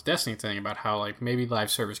with the Destiny thing about how like maybe live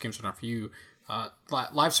service games are not for you.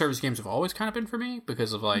 Live service games have always kind of been for me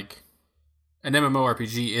because of like an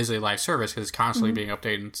MMORPG is a live service because it's constantly being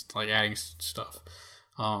updated and like adding stuff.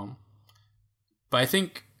 But I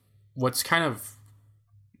think what's kind of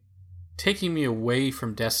taking me away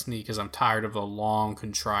from Destiny because I'm tired of the long,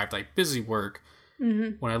 contrived, like busy work.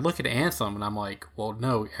 When I look at Anthem and I'm like, well,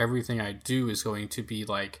 no, everything I do is going to be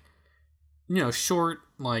like, short,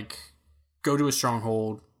 like go to a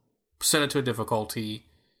stronghold, set it to a difficulty,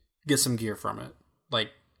 get some gear from it.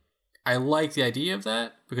 Like, I like the idea of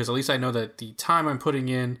that because at least I know that the time I'm putting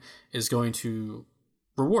in is going to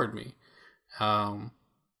reward me. And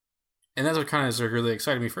that's what kind of is really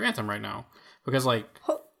excited me for Anthem right now because like...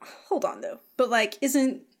 Hold on though. But like,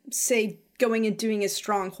 isn't, say, going and doing a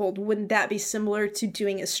stronghold, wouldn't that be similar to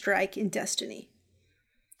doing a strike in Destiny?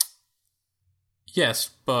 Yes,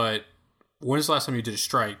 but when was the last time you did a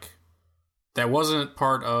strike that wasn't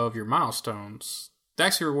part of your milestones? That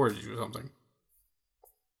actually rewarded you with something.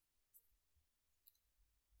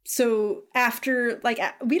 So after, like,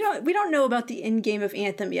 we don't know about the end game of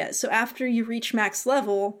Anthem yet. So after you reach max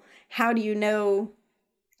level, how do you know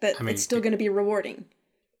that it's still going to be rewarding?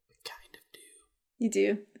 Kind of do. You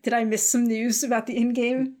do? Did I miss some news about the end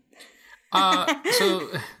game? So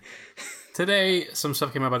today, some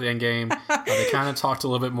stuff came out about the end game. They kind of talked a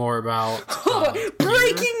little bit more about...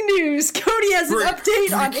 breaking news! Cody has an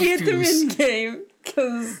update on Anthem end game.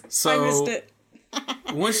 Because I missed it.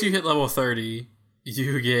 Once you hit level 30,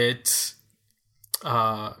 you get...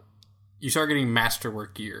 you start getting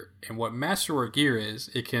Masterwork gear. And what Masterwork gear is,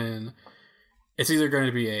 it's either going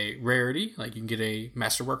to be a rarity, like you can get a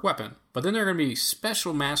Masterwork weapon, but then there are going to be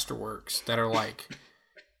special Masterworks that are like,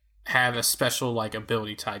 have a special like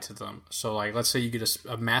ability tied to them. So like, let's say you get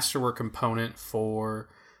a Masterwork component for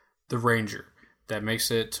the Ranger that makes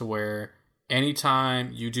it to where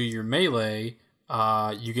anytime you do your melee,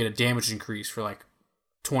 you get a damage increase for like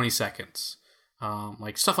 20 seconds.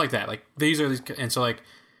 Like stuff like that. Like and so like,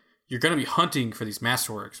 you're going to be hunting for these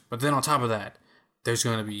Masterworks, but then on top of that, there's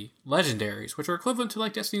going to be legendaries, which are equivalent to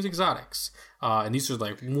like Destiny's exotics. And these are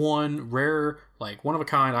like one rare, like one of a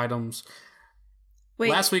kind items.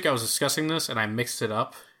 Wait. Last week I was discussing this and I mixed it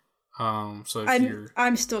up. So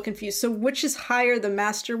I'm still confused. So which is higher, the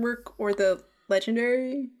Masterwork or the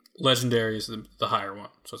legendary? Legendary is the higher one.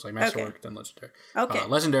 So it's like Masterwork, then legendary. Okay.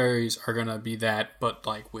 Legendaries are going to be that, but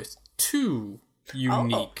like with 2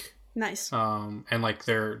 unique. Oh, nice. And like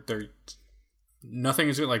they're nothing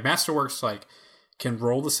is good. Like Masterworks, like, can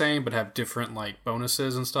roll the same but have different like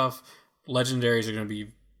bonuses and stuff. Legendaries are going to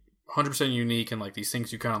be 100% unique and like these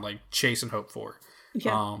things you kind of like chase and hope for.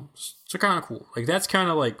 Yeah. So kind of cool. Like that's kind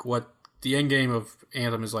of like what the end game of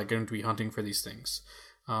Anthem is like, going to be hunting for these things.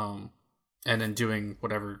 And then doing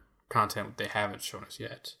whatever content they haven't shown us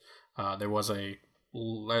yet. There was a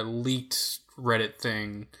leaked Reddit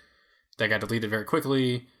thing that got deleted very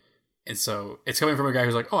quickly. And so it's coming from a guy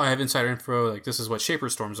who's like, oh, I have insider info. Like this is what Shaper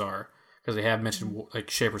Storms are. Because they have mentioned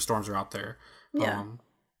like Shaper Storms are out there. Yeah.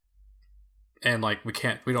 And like we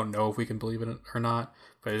don't know if we can believe in it or not.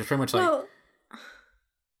 But it's pretty much like...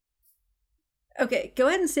 Okay, go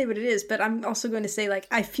ahead and say what it is. But I'm also going to say like,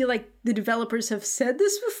 I feel like the developers have said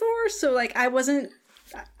this before. So like I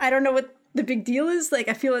don't know what the big deal is. Like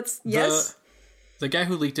I feel it's yes. The guy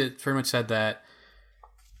who leaked it pretty much said that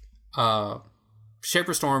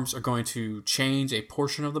Shaper Storms are going to change a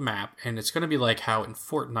portion of the map. And it's going to be like how in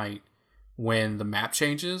Fortnite, when the map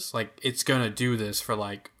changes, like it's going to do this for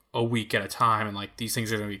like a week at a time. And like these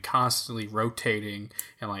things are going to be constantly rotating.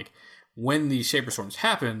 And like when these Shaper Storms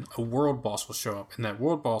happen, a world boss will show up. And that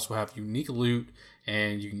world boss will have unique loot.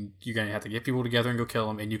 And you're going to have to get people together and go kill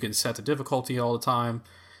them. And you can set the difficulty all the time.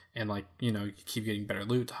 and like, you know, you keep getting better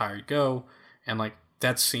loot the higher you go, and like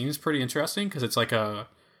that seems pretty interesting because it's like a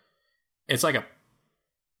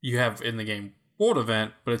you have in the game world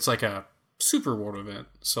event, but it's like a super world event,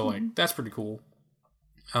 so like that's pretty cool.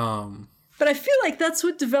 But I feel like that's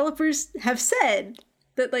what developers have said,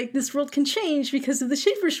 that like this world can change because of the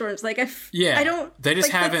Shaper Storms. Like I don't. They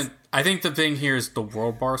just like, haven't. I think the thing here is the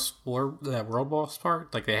world boss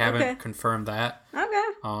part. Like they haven't confirmed that. Okay.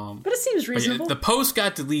 But it seems reasonable. The post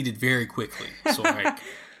got deleted very quickly, so like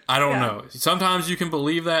I don't know. Sometimes you can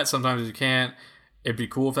believe that, sometimes you can't. It'd be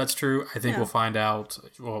cool if that's true. I think we'll find out.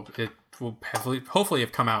 Well, it will hopefully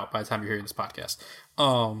have come out by the time you're hearing this podcast.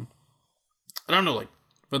 I don't know, like,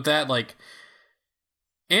 but that like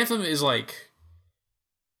Anthem is like.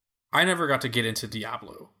 I never got to get into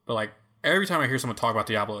Diablo, but like every time I hear someone talk about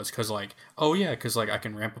Diablo, it's because like, oh yeah, because like I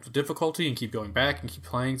can ramp up the difficulty and keep going back and keep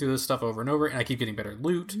playing through this stuff over and over, and I keep getting better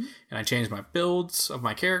loot, and I change my builds of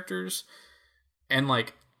my characters, and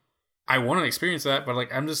like I want to experience that, but like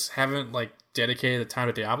I'm just haven't like dedicated the time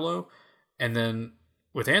to Diablo, and then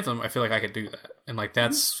with Anthem, I feel like I could do that, and like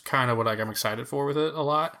that's kind of what like I'm excited for with it a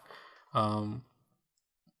lot, and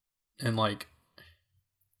like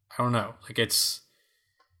I don't know, like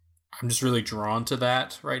I'm just really drawn to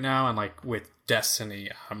that right now. And like with Destiny,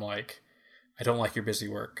 I'm like, I don't like your busy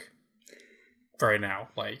work right now.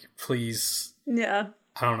 Like, please. Yeah.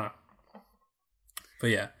 I don't know. But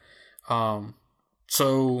yeah.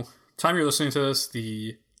 So time you're listening to this,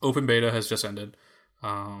 the open beta has just ended.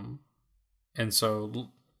 And so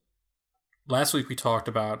last week we talked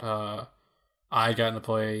about, I got to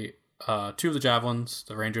play, 2 of the Javelins,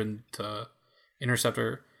 the Ranger and the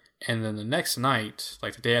Interceptor. And then the next night,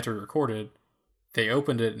 like the day after we recorded, they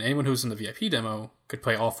opened it, and anyone who was in the VIP demo could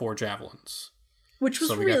play all 4 Javelins. Which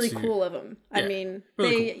was really cool of them. Yeah, I mean,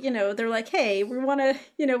 really cool. You know, they're like, hey, we want to,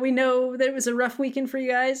 you know, we know that it was a rough weekend for you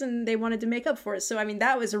guys, and they wanted to make up for it. So, I mean,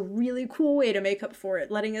 that was a really cool way to make up for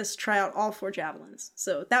it, letting us try out all 4 Javelins.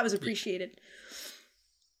 So that was appreciated.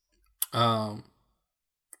 And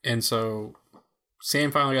so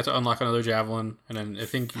Sam finally got to unlock another Javelin, and then I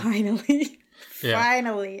think... Finally. Yeah.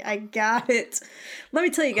 Finally, I got it. Let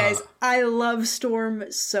me tell you guys, I love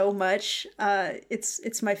Storm so much.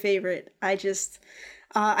 It's my favorite. I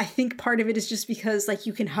think part of it is just because like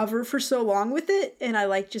you can hover for so long with it, and I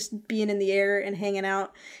like just being in the air and hanging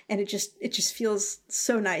out, and it just feels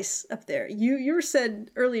so nice up there. You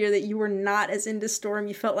said earlier that you were not as into Storm.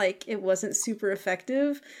 You felt like it wasn't super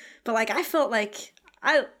effective, but like I felt like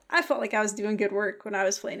I was doing good work when I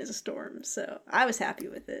was playing as a Storm, so I was happy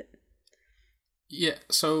with it. Yeah,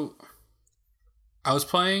 so I was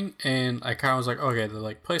playing, and I kind of was like, okay, the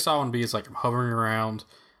like place I want to be is like I'm hovering around,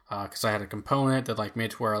 because I had a component that like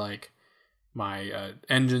made to where like my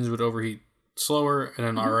engines would overheat slower, and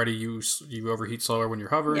then already you overheat slower when you're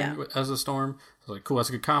hovering as a Storm. So I was like, cool, that's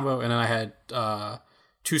a good combo. And then I had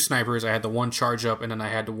 2 snipers. I had the one charge up, and then I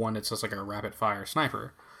had the one that's just like a rapid fire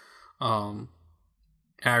sniper. And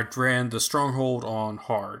I ran the Stronghold on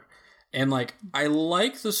hard. And, like, I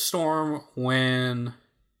like the Storm when...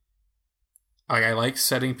 Like, I like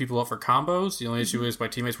setting people up for combos. The only issue is my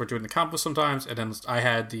teammates were doing the combos sometimes, and then I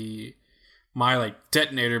had my, like,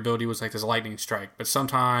 detonator ability was, like, this lightning strike. But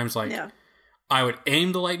sometimes, like, I would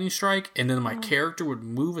aim the lightning strike, and then my character would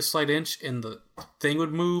move a slight inch, and the thing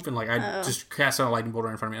would move, and, like, I'd just cast out a lightning bolt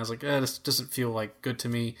right in front of me. I was like, this doesn't feel, like, good to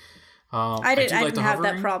me. I didn't have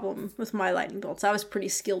that problem with my lightning bolts. I was pretty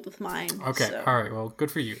skilled with mine. Okay, so. All right, well,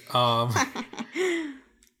 good for you. I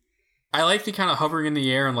like the kind of hovering in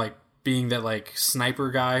the air and like being that like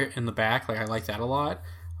sniper guy in the back. Like I like that a lot.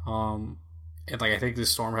 And like I think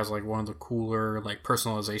this Storm has like one of the cooler like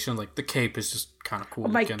personalization. Like the cape is just kind of cool. Oh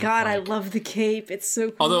my god, like, I love the cape. It's so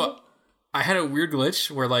cool. Although I had a weird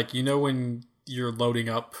glitch where like when you're loading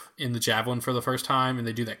up in the Javelin for the first time and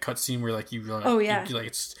they do that cutscene where like you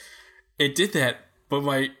it did that,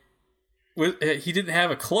 but he didn't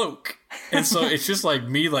have a cloak, and so it's just like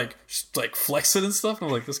me like flexing and stuff. And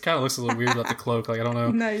I'm like, this kind of looks a little weird without the cloak. Like I don't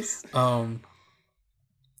know. Nice. And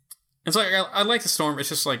so I like the Storm. It's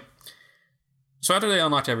just like so after they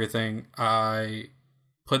unlocked everything, I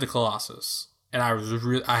played the Colossus, and I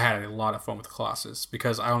had a lot of fun with the Colossus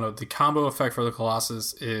because I don't know, the combo effect for the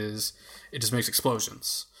Colossus is it just makes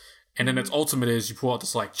explosions. And then its ultimate is you pull out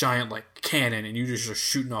this like giant like cannon and you just are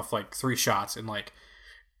shooting off like 3 shots, and like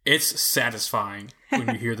it's satisfying when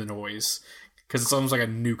you hear the noise because it's almost like a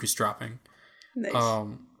nuke is dropping. Nice.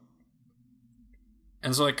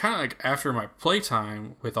 And so like kind of like after my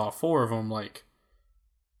playtime with all 4 of them, like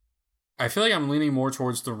I feel like I'm leaning more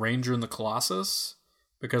towards the Ranger and the Colossus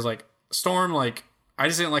because like Storm, like I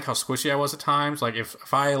just didn't like how squishy I was at times. Like if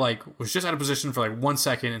I like was just out of position for like 1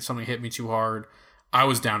 second and something hit me too hard, I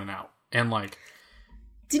was down and out. And like,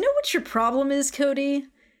 do you know what your problem is, Cody?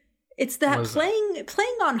 It's that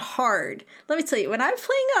playing on hard. Let me tell you, when I'm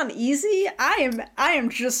playing on easy, I am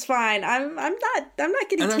just fine. I'm not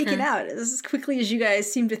getting taken out as quickly as you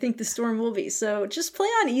guys seem to think the storm will be. So just play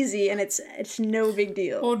on easy, and it's no big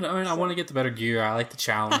deal. Well, I mean, I want to get the better gear. I like the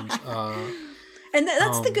challenge. And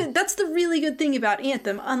that's the really good thing about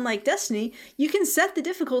Anthem. Unlike Destiny, you can set the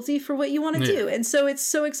difficulty for what you want to do, and so it's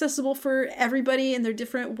so accessible for everybody, and they're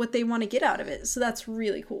different what they want to get out of it. So that's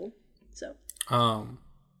really cool. So.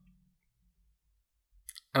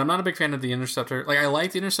 And I'm not a big fan of the Interceptor. Like, I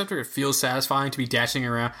like the Interceptor. It feels satisfying to be dashing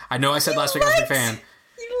around. I know I said last week I was a big fan.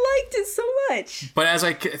 You liked it so much. But as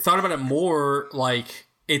I thought about it more, like,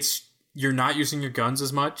 you're not using your guns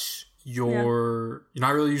as much. You're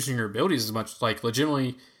not really using your abilities as much. Like,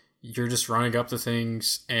 legitimately, you're just running up to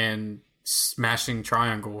things and smashing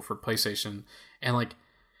triangle for PlayStation. And, like,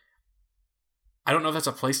 I don't know if that's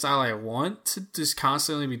a playstyle I want to just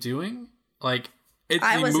constantly be doing. Like,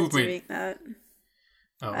 I wasn't doing that.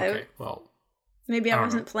 Oh, okay. Well, maybe I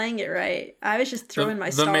wasn't playing it right. I was just throwing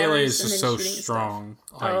my stars. The melee is just so strong.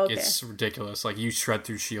 Stuff. Like, it's ridiculous. Like, you shred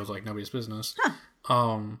through shields like nobody's business.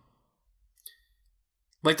 Huh.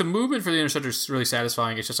 Like, the movement for the Interceptor is really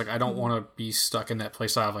satisfying. It's just, like, I don't want to be stuck in that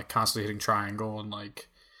playstyle of, like, constantly hitting triangle. And, like,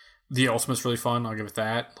 the ultimate's really fun. I'll give it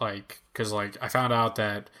that. Like, because, like, I found out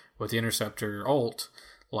that with the Interceptor ult,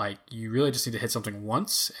 like, you really just need to hit something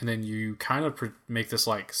once, and then you kind of make this,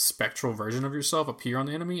 like, spectral version of yourself appear on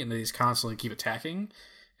the enemy, and they just constantly keep attacking.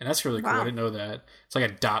 And that's really cool. I didn't know that. It's like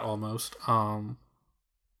a dot almost. But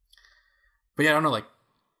yeah, I don't know, like,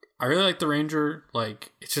 I really like the Ranger.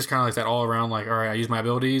 Like, it's just kind of like that all around, like, all right, I use my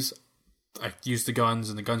abilities, I use the guns,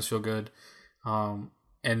 and the guns feel good. And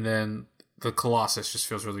then the Colossus just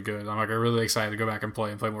feels really good. I'm like, I'm really excited to go back and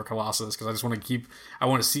play more Colossus, because I just want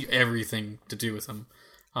to see everything to do with him.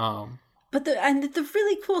 But the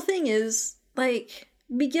really cool thing is, like,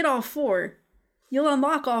 we get all 4. You'll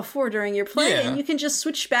unlock all 4 during your play, and you can just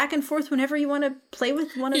switch back and forth whenever you want to play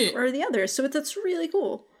with one or the other. So that's really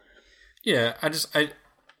cool. Yeah,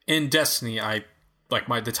 in Destiny,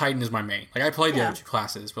 the Titan is my main. Like, I play the other 2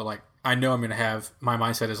 classes, but, like, I know I'm going to have, my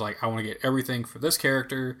mindset is, like, I want to get everything for this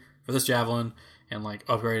character, for this Javelin, and, like,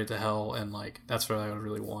 upgrade it to hell, and, like, that's what I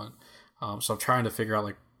really want. So I'm trying to figure out,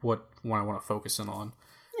 like, what one I want to focus in on.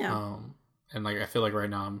 Yeah. And, like, I feel like right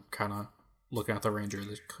now I'm kind of looking at the Ranger,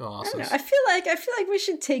 the Colossus. I feel like we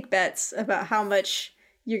should take bets about how much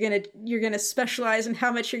you're gonna specialize and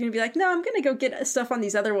how much you're gonna be like, no, I'm gonna go get stuff on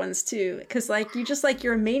these other ones too, because, like,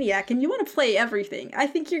 you're a maniac and you want to play everything. I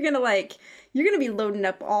think you're gonna be loading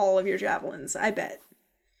up all of your javelins. I bet.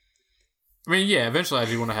 I mean, yeah, eventually I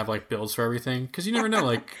do want to have, like, builds for everything, because you never know.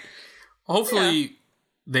 Like, hopefully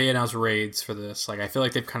they announce raids for this. Like, I feel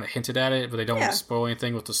like they've kind of hinted at it, but they don't want to spoil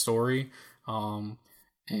anything with the story.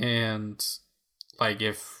 And, like,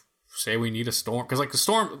 if, say, we need a storm, because, like,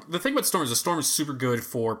 the thing about storm is super good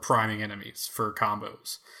for priming enemies for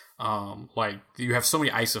combos. Like, you have so many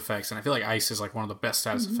ice effects, and I feel like ice is, like, one of the best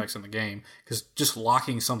status effects in the game, because just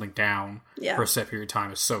locking something down for a set period of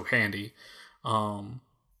time is so handy.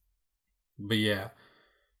 But yeah,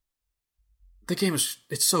 the game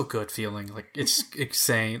it's so good feeling. Like, it's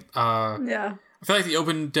insane. I feel like the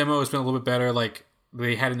open demo has been a little bit better. Like,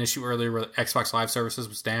 they had an issue earlier where Xbox Live Services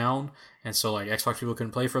was down, and so, like, Xbox people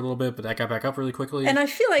couldn't play for a little bit, but that got back up really quickly. And I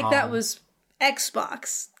feel like that was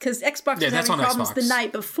Xbox, because Xbox was having problems the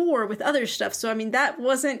night before with other stuff. So, I mean, that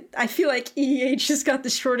wasn't... I feel like EA just got the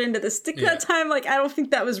short end of the stick that time. Like, I don't think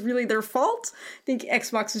that was really their fault. I think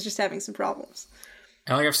Xbox was just having some problems.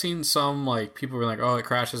 And, like, I've seen some, like, people were like, oh, it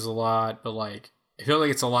crashes a lot, but, like, I feel like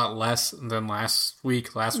it's a lot less than last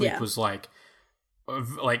week. Last week was, like,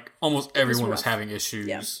 almost everyone was having issues.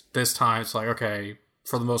 Yeah. This time, it's like, okay,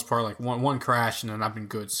 for the most part, like, one crash, and then I've been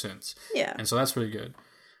good since. Yeah. And so that's pretty good.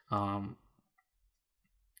 But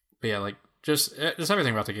yeah, like, just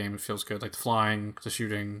everything about the game feels good. Like, the flying, the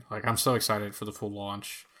shooting. Like, I'm so excited for the full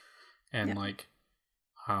launch. And, like,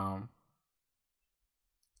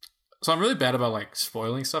 so I'm really bad about, like,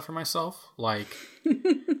 spoiling stuff for myself. Like,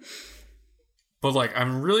 but, like,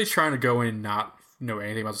 I'm really trying to go in and not know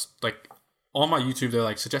anything about this. Like, on my YouTube, they're,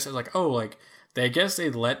 like, suggested, like, oh, like, I guess they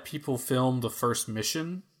let people film the first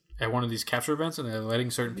mission at one of these capture events, and they're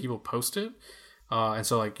letting certain people post it. And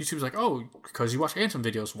so, like, YouTube's like, oh, because you watch Anthem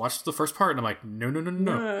videos, watch the first part. And I'm like, no.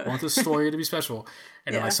 I want this story to be special.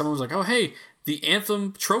 And then, like, someone was like, oh, hey, the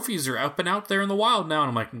Anthem trophies are up and out there in the wild now. And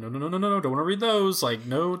I'm like, no, don't want to read those. Like,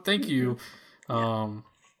 no, thank you.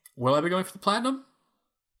 Will I be going for the platinum?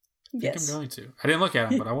 think I'm going to. I didn't look at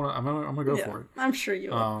them, but I'm gonna go for it. I'm sure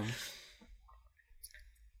you will.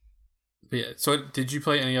 But yeah. So did you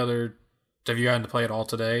play any other? Have you gotten to play it all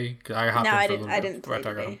today? I didn't play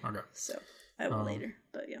today. Okay. So I will later.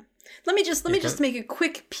 But yeah, let me just make a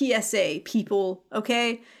quick PSA, people.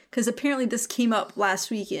 Okay, because apparently this came up last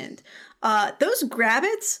weekend. Those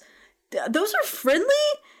Grabbits, those are friendly,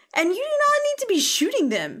 and you do not need to be shooting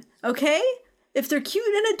them. Okay, if they're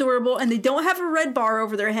cute and adorable and they don't have a red bar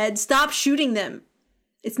over their head, stop shooting them.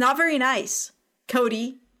 It's not very nice,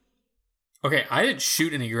 Cody. Okay, I didn't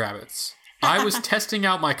shoot any Grabbits. I was testing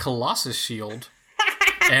out my Colossus shield,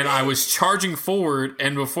 and I was charging forward,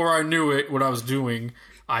 and before I knew it, what I was doing,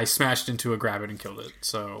 I smashed into a Grabbit and killed it.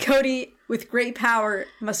 So Cody, with great power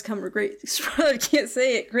must come great. I can't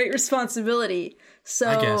say it. Great responsibility. So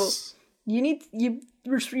I guess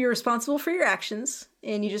you're responsible for your actions,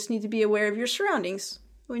 and you just need to be aware of your surroundings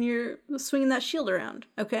when you're swinging that shield around.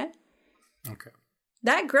 Okay. Okay.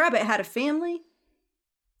 That Grabbit had a family.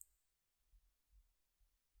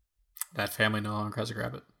 That family no longer has a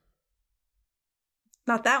Grabbit.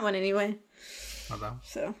 Not that one, anyway. Not that one.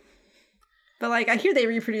 So, but like, I hear they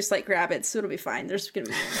reproduce like Grabbits, so it'll be fine. There's gonna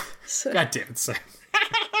be more. So. God damn it, Sam.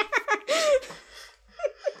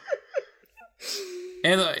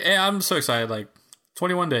 And I'm so excited. Like,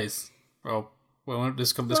 21 days. Well,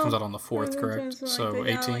 this comes out on the 4th, correct? So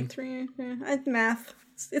 18. Math.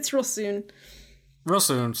 It's real soon. Real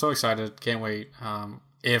soon. So excited. Can't wait.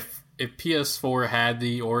 If PS4 had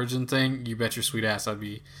the Origin thing, you bet your sweet ass I'd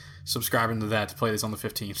be subscribing to that to play this on the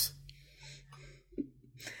 15th.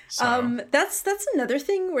 So. That's another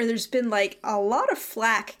thing where there's been like a lot of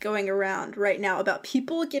flack going around right now about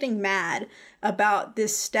people getting mad about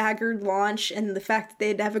this staggered launch and the fact that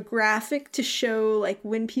they'd have a graphic to show like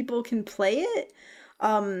when people can play it.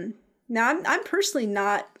 Now I'm personally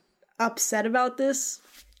not upset about this.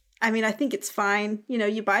 I mean, I think it's fine. You know,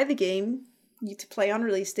 you buy the game, you get to play on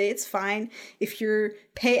release day. It's fine. If you're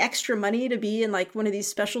pay extra money to be in like one of these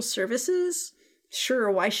special services,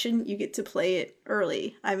 sure, why shouldn't you get to play it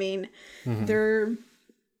early? I mean,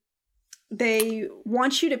 they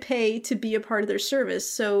want you to pay to be a part of their service,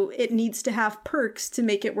 so it needs to have perks to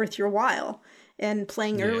make it worth your while. And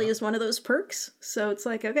playing early is one of those perks. So it's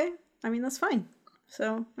like, okay, I mean, that's fine.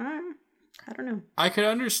 So, I don't know. I could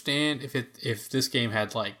understand if this game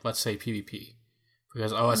had like, let's say PvP.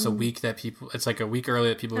 Because, it's a week that it's like a week early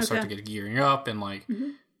that people start to get gearing up and like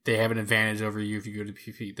they have an advantage over you if you go to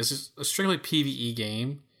PvP. This is a strictly PvE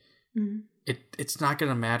game. It's not going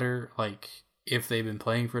to matter like if they've been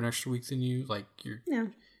playing for an extra week than you. Like you're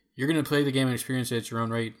going to play the game and experience it at your own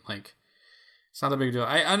rate. Like it's not a big deal.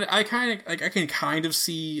 I can kind of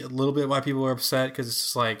see a little bit why people are upset because it's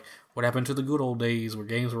just like what happened to the good old days where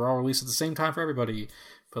games were all released at the same time for everybody.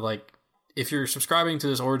 But like if you're subscribing to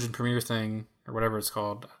this Origin Premiere thing, or whatever it's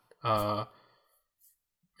called,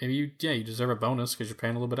 maybe you deserve a bonus because you're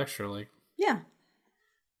paying a little bit extra. Like, yeah.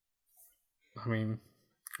 I mean,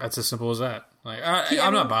 that's as simple as that. Like,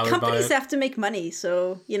 I'm not bothered by it. Companies have to make money,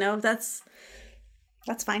 so that's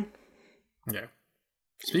fine. Yeah.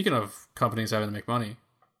 Speaking of companies having to make money,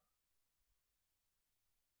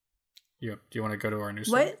 do you want to go to our news?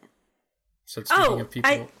 What? So speaking of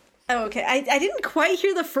people. Okay. I didn't quite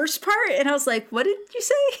hear the first part, and I was like, what did you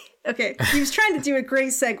say? Okay. He was trying to do a great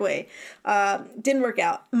segue. Didn't work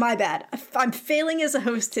out. My bad. I'm failing as a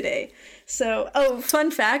host today. So,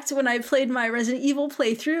 fun fact, when I played my Resident Evil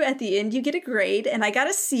playthrough, at the end you get a grade, and I got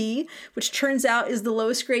a C, which turns out is the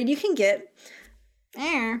lowest grade you can get. What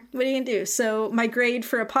are you going to do? So my grade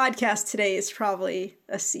for a podcast today is probably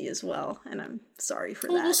a C as well, and I'm sorry for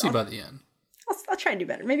that. We'll see by the end. I'll try and do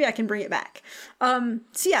better. Maybe I can bring it back.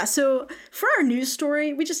 So for our news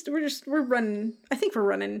story, we're running. I think we're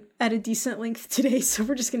running at a decent length today, so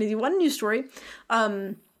we're just going to do one news story.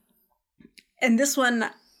 And this one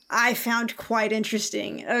I found quite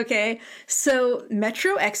interesting. Okay, so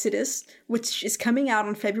Metro Exodus, which is coming out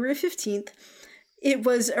on February 15th. It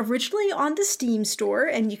was originally on the Steam store,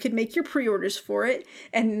 and you could make your pre-orders for it.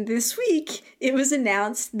 And this week, it was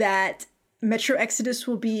announced that Metro Exodus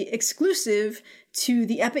will be exclusive to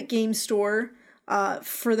the Epic Games Store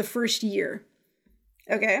for the first year.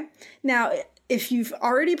 Okay? Now, if you've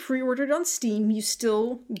already pre-ordered on Steam, you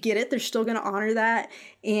still get it. They're still going to honor that.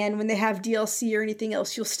 And when they have DLC or anything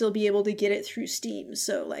else, you'll still be able to get it through Steam.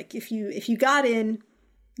 So, like, if you got in,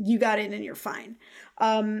 you got in and you're fine.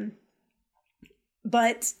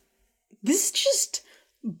 But this just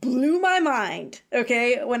blew my mind,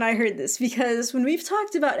 okay, when I heard this, because when we've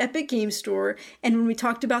talked about Epic Game Store and when we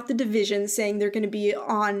talked about The Division saying they're going to be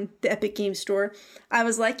on the Epic Game Store, I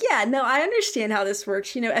was like, yeah, no, I understand how this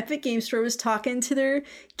works. You know, Epic Game Store was talking to their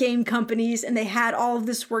game companies and they had all of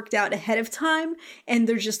this worked out ahead of time and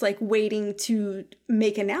they're just like waiting to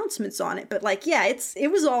make announcements on it. But like, yeah,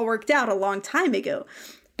 it was all worked out a long time ago.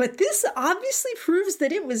 But this obviously proves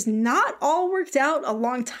that it was not all worked out a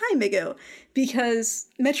long time ago, because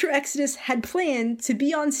Metro Exodus had planned to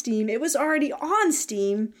be on Steam. It was already on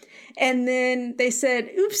Steam. And then they said,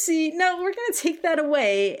 oopsie, no, we're going to take that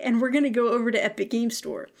away and we're going to go over to Epic Game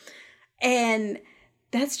Store. And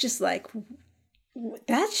that's just like,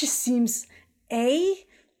 that just seems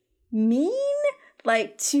mean.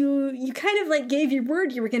 Like, you kind of like gave your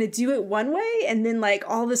word you were going to do it one way, and then like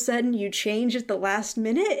all of a sudden you change at the last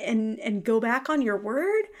minute and go back on your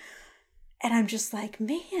word. And I'm just like,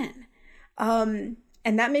 man. And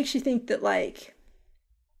that makes you think that like,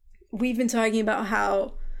 we've been talking about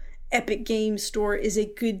how Epic Game Store is a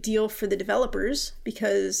good deal for the developers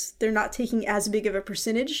because they're not taking as big of a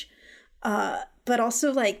percentage. But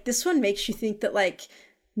also like, this one makes you think that like,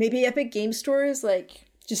 maybe Epic Game Store is like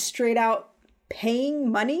just straight out paying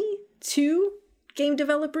money to game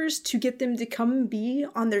developers to get them to come be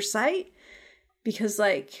on their site. Because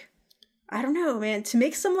like, I don't know, man, to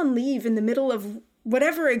make someone leave in the middle of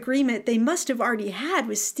whatever agreement they must have already had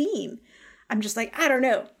with Steam, I'm just like, I don't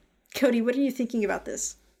know. Cody, what are you thinking about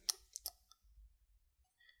this?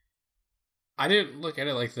 I didn't look at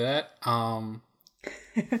it like that.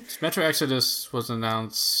 Metro Exodus was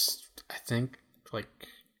announced, I think, like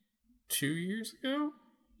 2 years ago.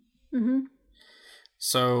 Mm-hmm.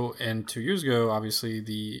 So, and 2 years ago, obviously,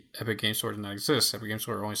 the Epic Game Store did not exist. Epic Game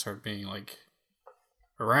Store only started being, like,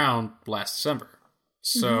 around last December.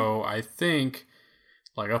 So, I think,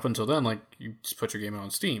 like, up until then, like, you just put your game out on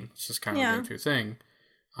Steam. It's just kind of a go-to thing.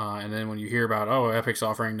 And then when you hear about, oh, Epic's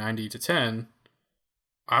offering 90 to 10,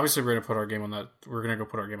 obviously we're going to put our game on that. We're going to go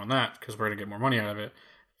put our game on that because we're going to get more money out of it.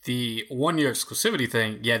 The 1 year exclusivity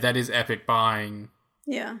thing, yeah, that is Epic buying.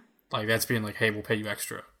 Yeah. Like, that's being like, hey, we'll pay you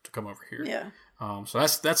extra to come over here. Yeah. So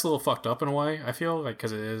that's a little fucked up in a way, I feel, like,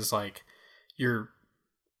 because it is like you're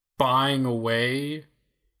buying away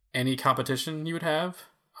any competition you would have.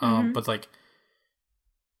 But like,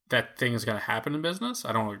 that thing is going to happen in business.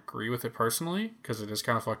 I don't agree with it personally because it is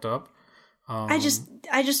kind of fucked up. I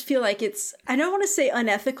just feel like it's, I don't want to say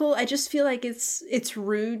unethical. I just feel like it's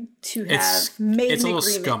rude to have made an agreement. It's a little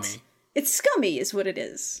scummy. It's scummy is what it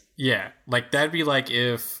is. Yeah. Like, that'd be like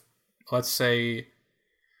if, let's say,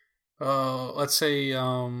 what's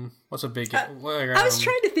a big... I was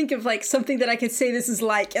trying to think of, like, something that I could say this is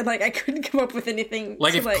like, and, like, I couldn't come up with anything.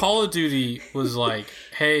 Like, if Call of Duty was like,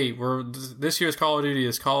 hey, this year's Call of Duty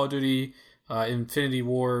is Call of Duty Infinity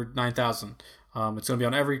War 9000. It's going to be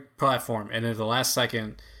on every platform. And at the last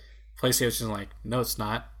second, PlayStation's like, no, it's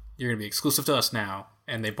not. You're going to be exclusive to us now.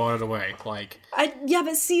 And they bought it away. Like...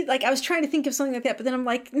 but see, like, I was trying to think of something like that, but then I'm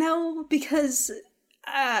like, no, because...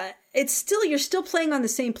 you're still playing on the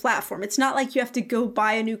same platform. It's not like you have to go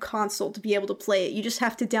buy a new console to be able to play it. You just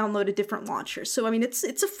have to download a different launcher. So, I mean, it's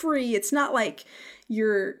a free, it's not like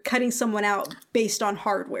you're cutting someone out based on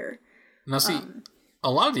hardware. Now, see,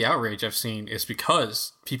 a lot of the outrage I've seen is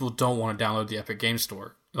because people don't want to download the Epic Game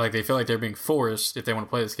Store. Like, they feel like they're being forced, if they want to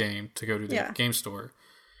play this game, to go to the Epic Game Store.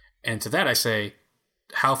 And to that I say,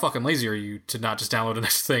 how fucking lazy are you to not just download the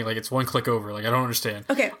next thing? Like, it's one click over. Like, I don't understand.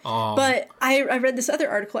 Okay. But I read this other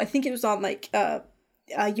article. I think it was on, like,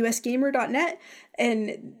 usgamer.net.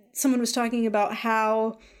 And someone was talking about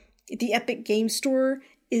how the Epic Game Store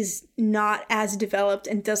is not as developed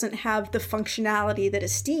and doesn't have the functionality that a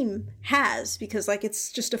Steam has. Because, like, it's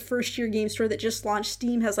just a first-year game store that just launched.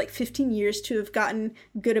 Steam has, like, 15 years to have gotten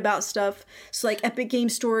good about stuff. So, like, Epic Game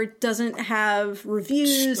Store doesn't have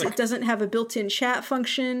reviews. It doesn't have a built-in chat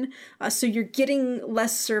function. So you're getting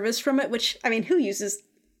less service from it, which, I mean, who uses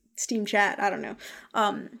Steam chat? I don't know.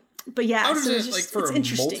 But, yeah. How does it, like, for a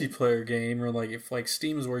multiplayer game, or, like, if, like,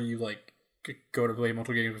 Steam is where you, like, go to play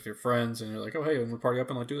multiple games with your friends, and you're like, oh, hey, I'm gonna party up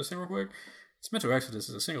and, like, do this thing real quick. It's Metro Exodus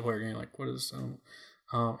is a single player game. Like, what is and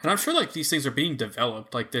I'm sure, like, these things are being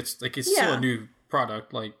developed. Like, it's still a new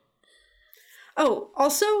product. Like, oh,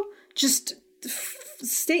 also, just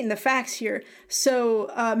stating the facts here. So,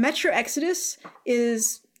 Metro Exodus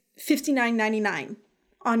is $59.99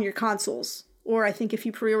 on your consoles, or I think if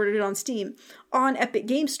you pre-ordered it on Steam. On Epic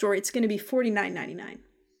Game Store, it's going to be $49.99.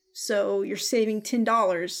 So you're saving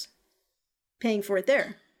 $10 paying for it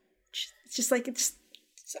there. It's just like,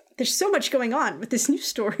 there's so much going on with this news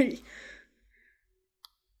story.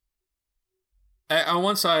 On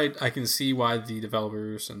one side, I can see why the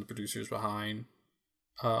developers and the producers behind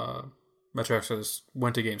Metro Exodus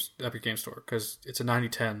went to Epic Game Store, because it's a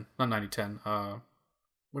 90-10, not 90-10.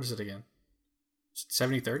 What is it again?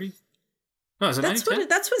 70-30? No, is it 90-10?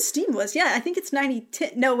 That's what Steam was. Yeah, I think it's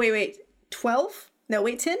 90-10. No, wait. 12? No,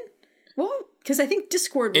 wait, 10? Well, because I think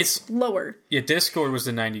Discord was lower. Yeah, Discord was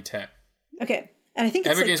the 90-10. Okay. And I think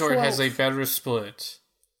it's Epic Games Store 12. has a better split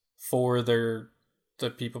for the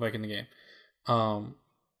people making the game.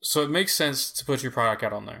 So it makes sense to put your product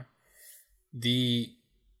out on there. The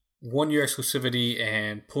 1-year exclusivity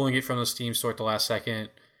and pulling it from the Steam store at the last second,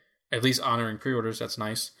 at least honoring pre-orders, that's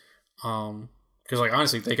nice. Because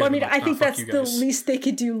honestly, they could. I think that's the least they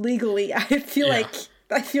could do legally. I feel like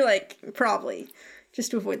probably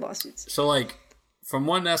just to avoid lawsuits. So from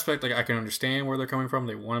one aspect, I can understand where they're coming from.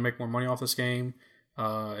 They want to make more money off this game,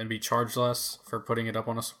 and be charged less for putting it up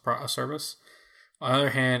on a service. On the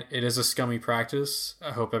other hand, it is a scummy practice.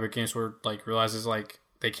 I hope Epic Games Store realizes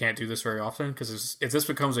they can't do this very often, because if this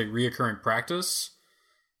becomes a reoccurring practice,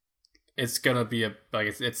 it's gonna be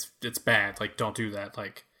it's bad. Don't do that.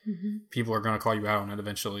 People are gonna call you out on it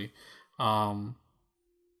eventually. And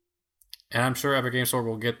I'm sure Epic Games Store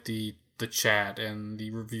will get the chat and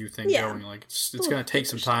the review thing going. It's gonna take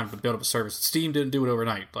some time to build up a service. Steam didn't do it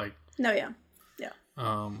overnight. No, yeah.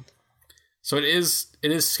 So it is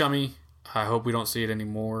scummy. I hope we don't see it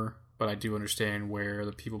anymore, but I do understand where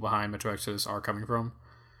the people behind Metro Exodus are coming from.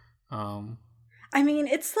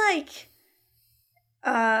 It's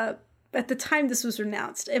at the time this was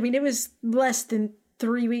announced, it was less than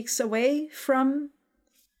 3 weeks away from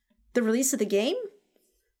the release of the game.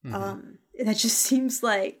 That just seems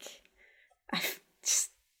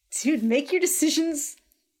dude, make your decisions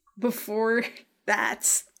before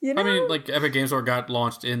that. Epic Games Store got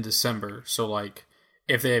launched in December, so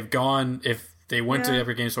if they went to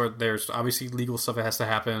Epic Games Store, there's obviously legal stuff that has to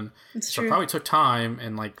happen. So it probably took time,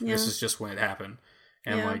 and this is just when it happened.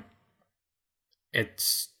 And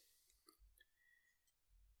it's...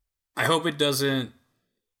 I hope it doesn't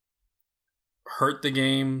hurt the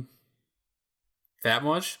game that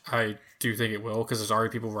much. I do think it will, because there's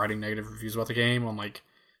already people writing negative reviews about the game on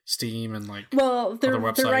Steam and they're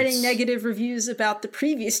writing negative reviews about the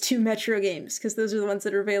previous 2 Metro games, because those are the ones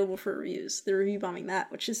that are available for reviews. They're review bombing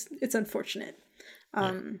that, which is unfortunate.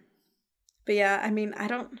 But yeah, I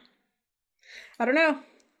don't know.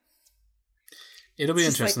 It'll be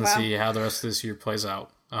interesting to see how the rest of this year plays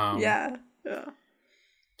out. Yeah. So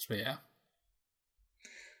yeah.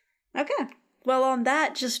 Okay. Well, on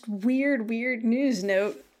that just weird news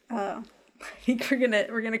note, I think we're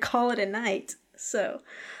gonna call it a night. So,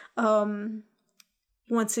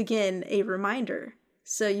 once again, a reminder.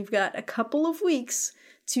 So you've got a couple of weeks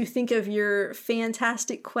to think of your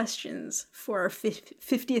fantastic questions for our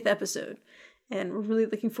 50th episode. And we're really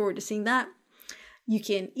looking forward to seeing that. You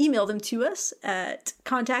can email them to us at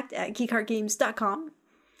contact@geekheartgames.com.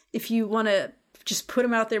 If you want to just put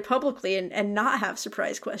them out there publicly and not have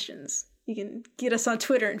surprise questions, you can get us on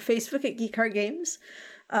Twitter and Facebook at geekheartgames.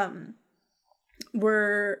 I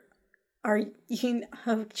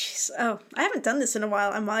haven't done this in a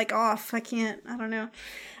while. I'm off. I don't know.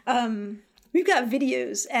 We've got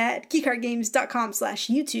videos at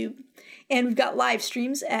geekheartgames.com/YouTube, and we've got live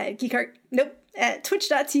streams at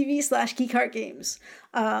twitch.tv/geekheartgames.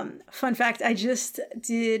 Fun fact, I just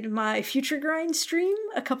did my Future Grind stream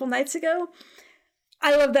a couple nights ago.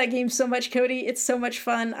 I love that game so much, Cody. It's so much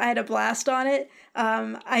fun. I had a blast on it.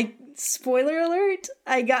 Spoiler alert,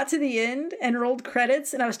 I got to the end and rolled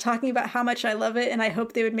credits, and I was talking about how much I love it, and I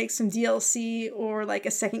hope they would make some DLC or a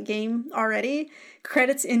second game already.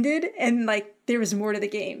 Credits ended, and there was more to the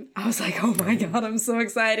game. I was oh my god, I'm so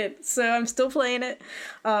excited. So I'm still playing it.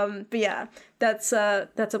 But yeah, that's a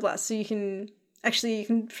blast. So you can see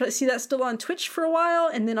that still on Twitch for a while,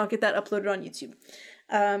 and then I'll get that uploaded on YouTube.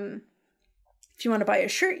 If you want to buy a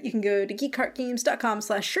shirt, you can go to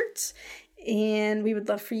geekheartgames.com/shirts. And we would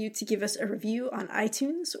love for you to give us a review on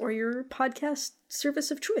iTunes or your podcast service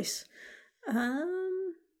of choice.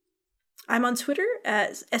 I'm on Twitter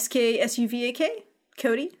as SKSUVAK.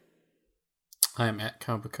 Cody? I'm at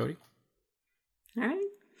Comic Cody. All right.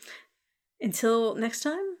 Until next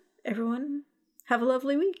time, everyone, have a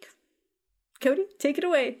lovely week. Cody, take it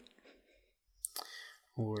away.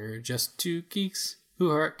 We're just 2 geeks who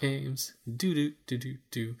heart games. Do.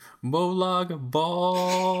 Molag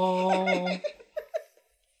Ball. I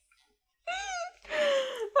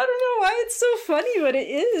don't know why it's so funny, but it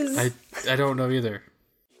is. I don't know either.